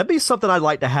really. That'd be something I'd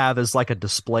like to have as like a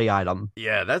display item.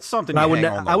 Yeah, that's something you hang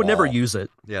on the I would wall. Never use it.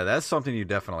 Yeah, that's something you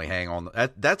definitely hang on.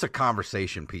 That's a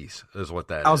conversation piece, is what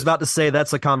that is. I was about to say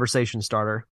that's a conversation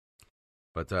starter.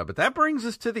 But that brings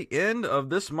us to the end of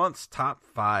this month's top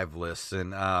 5 lists,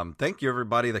 and thank you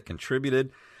everybody that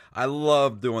contributed. I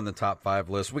love doing the top 5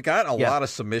 lists. We got a lot of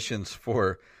submissions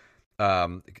for.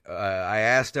 I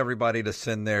asked everybody to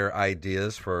send their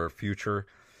ideas for future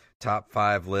top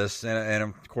 5 lists, and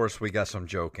of course we got some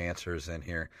joke answers in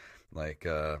here. Like,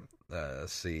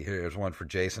 let's see, here's one for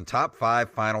Jason: top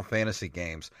 5 Final Fantasy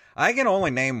games. I can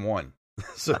only name one,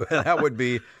 so that would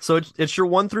be. So it's your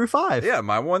 1 through 5. Yeah,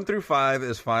 my 1 through 5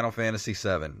 is Final Fantasy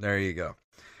 7. There you go.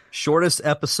 Shortest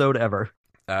episode ever.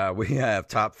 We have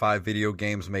top 5 video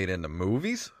games made into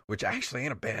movies, which actually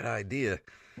ain't a bad idea.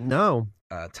 No.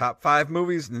 Top 5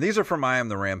 movies, and these are from I Am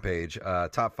the Rampage.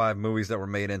 Top 5 movies that were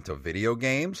made into video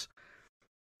games.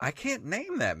 I can't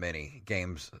name that many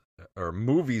games or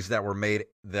movies that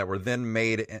were then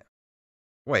made.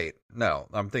 Wait, no,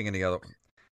 I'm thinking the other.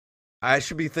 I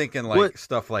should be thinking like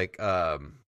stuff like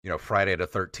Friday the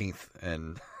 13th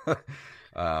and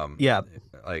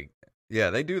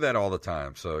they do that all the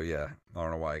time. So yeah, I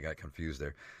don't know why I got confused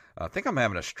there. I think I'm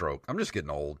having a stroke. I'm just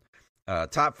getting old.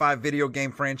 Top 5 video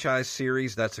game franchise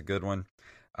series. That's a good one.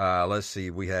 Let's see.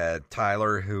 We had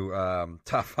Tyler who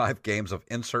top 5 games of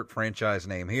insert franchise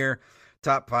name here.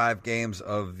 Top 5 games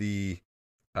of the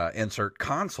insert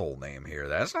console name here.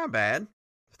 That's not bad.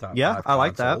 Top 5 I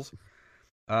like that.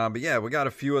 But yeah, we got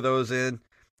a few of those in.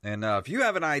 And if you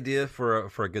have an idea for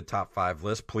a good top 5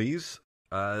 list, please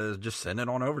just send it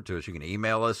on over to us. You can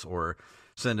email us or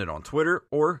send it on Twitter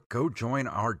or go join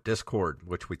our Discord,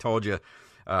 which we told you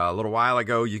a little while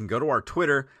ago. You can go to our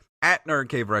Twitter at Nerd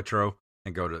Cave Retro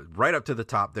and go to right up to the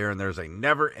top there, and there's a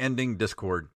never-ending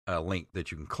Discord link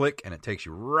that you can click, and it takes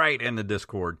you right into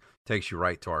Discord, takes you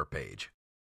right to our page.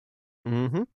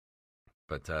 Mm-hmm.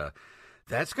 But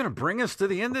that's going to bring us to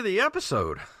the end of the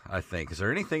episode, I think. Is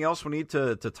there anything else we need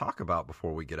to talk about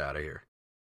before we get out of here?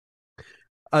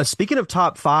 Speaking of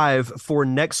top 5, for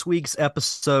next week's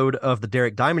episode of the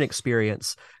Derek Diamond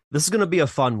Experience, this is going to be a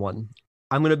fun one.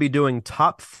 I'm going to be doing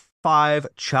top 5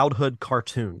 childhood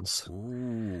cartoons.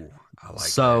 Ooh, I like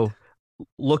so that.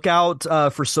 Look out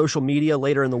for social media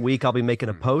later in the week. I'll be making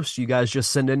a post. You guys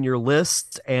just send in your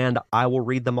lists, and I will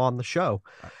read them on the show.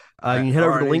 You can head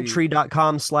over to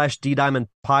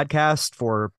linktree.com/DDiamondPodcast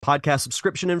for podcast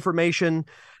subscription information.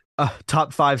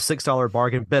 Top 5 $6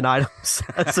 bargain bin items.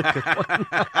 That's a good one.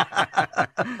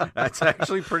 That's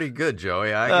actually pretty good,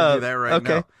 Joey. I can do that right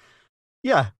now.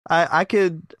 Yeah, I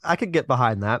could get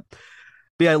behind that.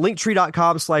 But yeah,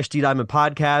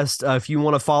 linktree.com/DDiamondPodcast. If you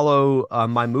want to follow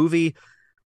my movie,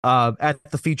 at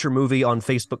the Feature Movie on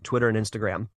Facebook, Twitter, and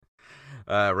Instagram.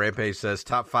 Rampage says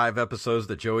top 5 episodes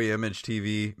that Joey Image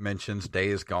TV mentions.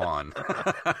 Days Gone.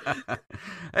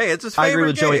 Hey, it's his favorite I agree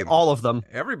with game. Joey. All of them.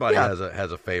 Everybody has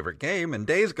a favorite game, and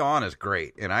Days Gone is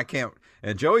great. And I can't.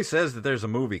 And Joey says that there's a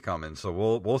movie coming, so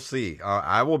we'll see.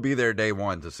 I will be there day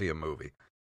one to see a movie.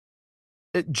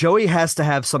 Joey has to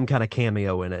have some kind of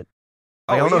cameo in it.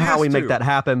 I don't know how we make that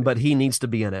happen, but he needs to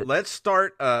be in it. Let's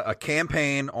start a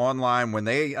campaign online when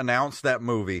they announce that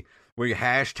movie. We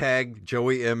hashtag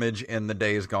Joey Image in the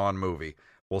Days Gone movie.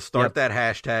 We'll start that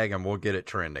hashtag and we'll get it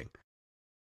trending.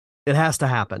 It has to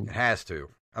happen. It has to.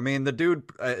 I mean, the dude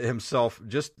himself,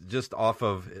 just off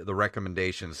of the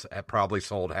recommendations, probably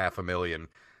sold 500,000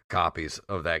 copies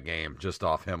of that game just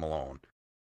off him alone.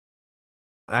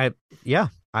 I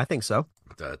think so.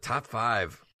 The top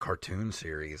 5 cartoon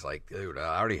series, like, dude,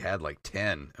 I already had like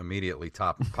 10 immediately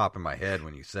pop in my head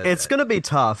when you said it's going to be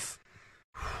tough.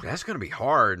 That's going to be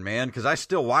hard, man, because I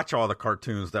still watch all the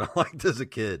cartoons that I liked as a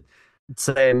kid.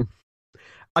 Same.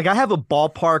 Like, I have a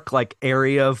ballpark, like,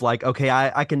 area of, like, okay,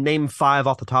 I can name 5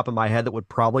 off the top of my head that would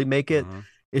probably make it. Mm-hmm.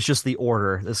 It's just the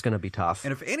order that's going to be tough.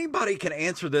 And if anybody can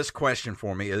answer this question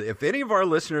for me, if any of our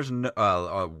listeners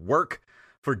work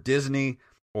for Disney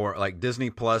or, like, Disney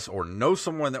Plus, or know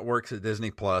someone that works at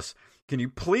Disney Plus, can you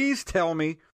please tell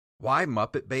me why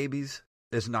Muppet Babies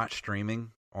is not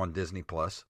streaming on Disney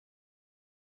Plus?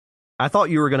 I thought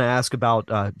you were going to ask about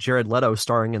Jared Leto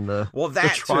starring in the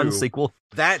Tron sequel.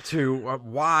 That too.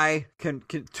 Why can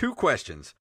 2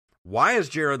 questions? Why is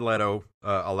Jared Leto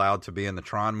allowed to be in the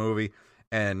Tron movie?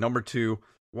 And number 2,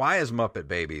 why is Muppet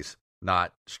Babies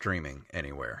not streaming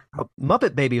anywhere?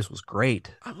 Muppet Babies was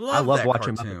great. I love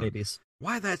watching cartoon. Muppet Babies.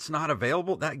 Why that's not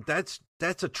available? That's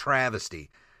a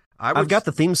travesty. I've got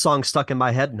the theme song stuck in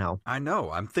my head now. I know.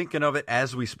 I'm thinking of it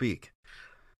as we speak.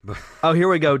 Oh, here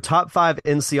we go. Top 5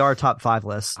 NCR top 5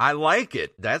 list. I like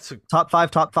it. That's top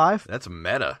 5. That's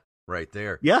meta right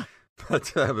there. Yeah. But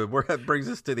that brings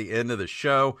us to the end of the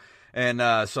show. And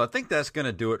so I think that's going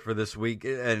to do it for this week.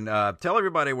 And tell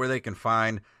everybody where they can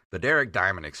find the Derek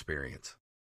Diamond Experience.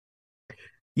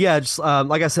 Yeah, just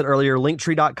like I said earlier,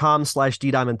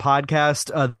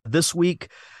 linktree.com/DDiamondPodcast. This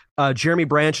week, Jeremy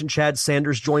Branch and Chad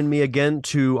Sanders joined me again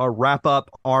to wrap up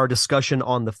our discussion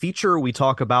on the feature. We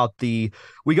talk about we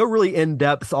go really in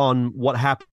depth on what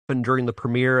happened during the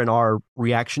premiere and our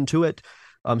reaction to it.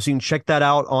 So you can check that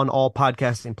out on all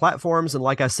podcasting platforms. And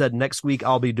like I said, next week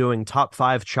I'll be doing top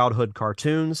 5 childhood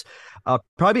cartoons.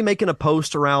 Probably be making a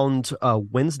post around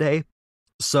Wednesday.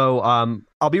 So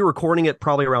I'll be recording it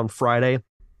probably around Friday,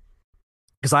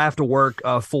 because I have to work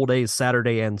full days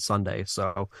Saturday and Sunday.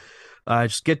 So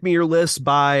just get me your list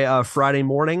by Friday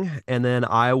morning, and then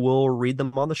I will read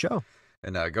them on the show.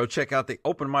 And go check out the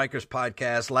Open Micers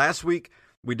podcast. Last week,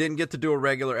 we didn't get to do a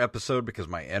regular episode because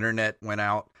my internet went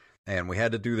out, and we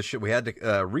had to do the show. We had to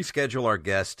reschedule our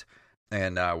guest,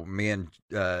 and me and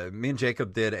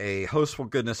Jacob did a Hostful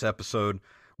Goodness episode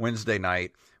Wednesday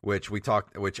night, which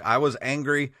I was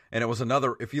angry, and it was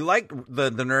another. If you like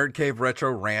the Nerd Cave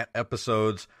Retro Rant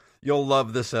episodes, you'll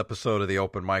love this episode of the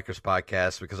Open Micers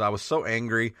podcast, because I was so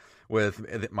angry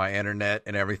with my internet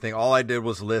and everything. All I did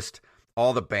was list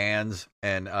all the bands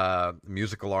and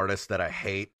musical artists that I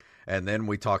hate, and then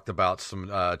we talked about some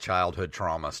childhood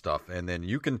trauma stuff, and then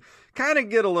you can kind of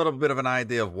get a little bit of an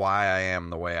idea of why I am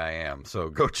the way I am. So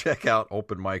go check out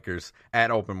Open Micers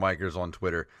at Open Micers on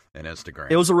Twitter and Instagram.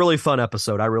 It was a really fun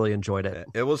episode. I really enjoyed it.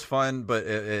 It was fun, but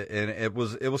it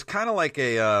was kind of like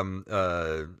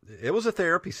it was a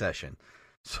therapy session.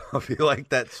 So if you like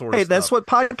that sort of stuff. Hey, that's what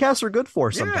podcasts are good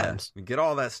for sometimes. Yeah, get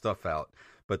all that stuff out.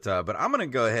 But I'm going to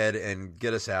go ahead and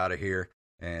get us out of here.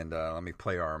 And let me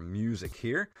play our music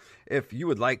here. If you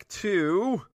would like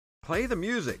to play the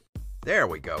music There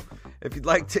we go. If you'd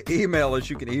like to email us,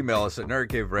 you can email us at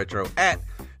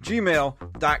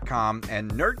nerdcaveretro@gmail.com,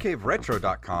 and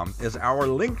nerdcaveretro.com is our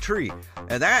link tree,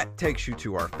 and that takes you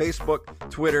to our Facebook,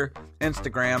 Twitter,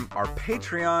 Instagram, our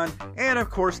Patreon, and of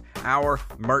course our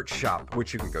merch shop,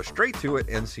 which you can go straight to at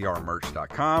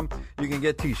ncrmerch.com. You can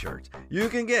get t-shirts, you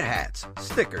can get hats,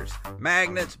 stickers,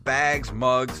 magnets, bags,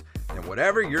 mugs, and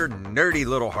whatever your nerdy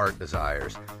little heart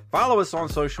desires. Follow us on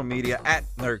social media at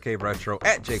NerdCaveRetro,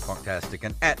 at JFunktastic,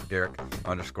 and at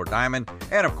Derek_Diamond.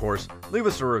 And of course, leave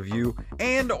us a review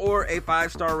and or a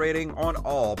 5-star rating on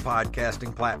all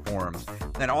podcasting platforms.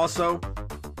 And also,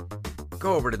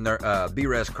 go over to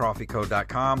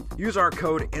BResCoffeeCo.com. Use our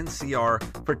code NCR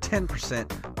for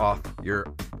 10% off your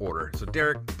order. So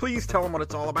Derek, please tell them what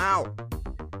it's all about.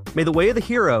 May the way of the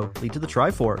hero lead to the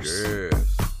Triforce.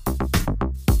 Yes.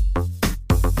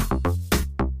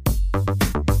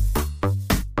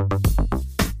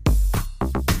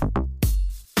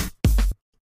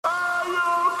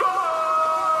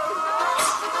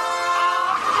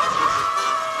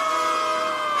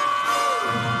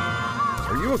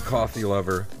 Coffee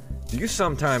lover, do you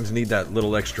sometimes need that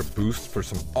little extra boost for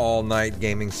some all-night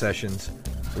gaming sessions?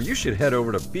 Well, you should head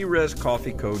over to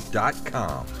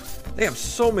BResCoffeeCo.com. They have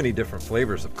so many different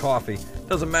flavors of coffee.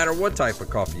 Doesn't matter what type of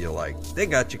coffee you like, they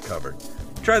got you covered.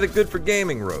 Try the Good for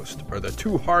Gaming roast, or the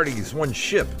Two Hearties One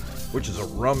Ship, which is a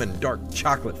rum and dark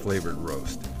chocolate flavored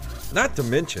roast. Not to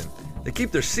mention, they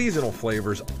keep their seasonal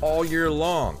flavors all year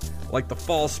long, like the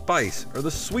Fall Spice or the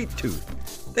Sweet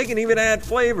Tooth. They can even add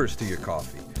flavors to your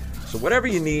coffee. So whatever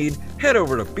you need, head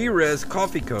over to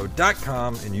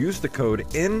BResCoffeeCo.com and use the code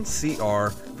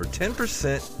NCR for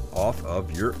 10% off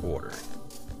of your order.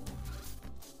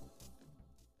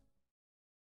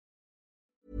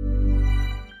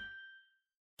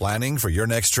 Planning for your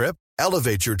next trip?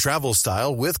 Elevate your travel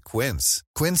style with Quince.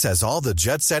 Quince has all the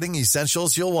jet-setting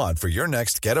essentials you'll want for your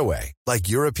next getaway, like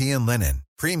European linen,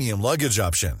 premium luggage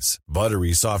options,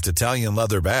 buttery soft Italian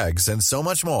leather bags, and so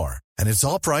much more. And it's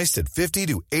all priced at 50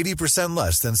 to 80%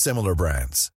 less than similar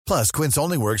brands. Plus, Quince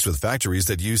only works with factories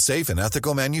that use safe and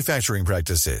ethical manufacturing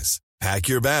practices. Pack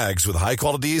your bags with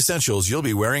high-quality essentials you'll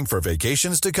be wearing for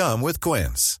vacations to come with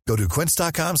Quince. Go to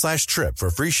quince.com/trip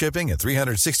for free shipping and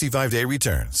 365-day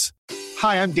returns.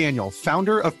 Hi, I'm Daniel,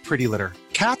 founder of Pretty Litter.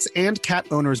 Cats and cat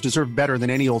owners deserve better than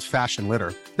any old-fashioned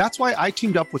litter. That's why I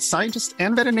teamed up with scientists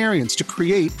and veterinarians to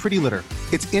create Pretty Litter.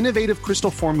 Its innovative crystal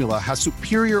formula has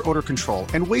superior odor control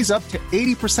and weighs up to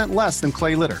 80% less than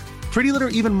clay litter. Pretty Litter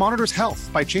even monitors health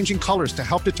by changing colors to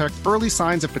help detect early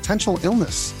signs of potential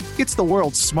illness. It's the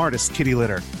world's smartest kitty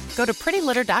litter. Go to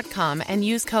prettylitter.com and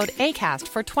use code ACAST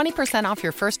for 20% off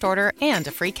your first order and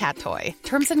a free cat toy.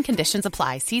 Terms and conditions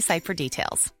apply. See site for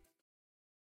details.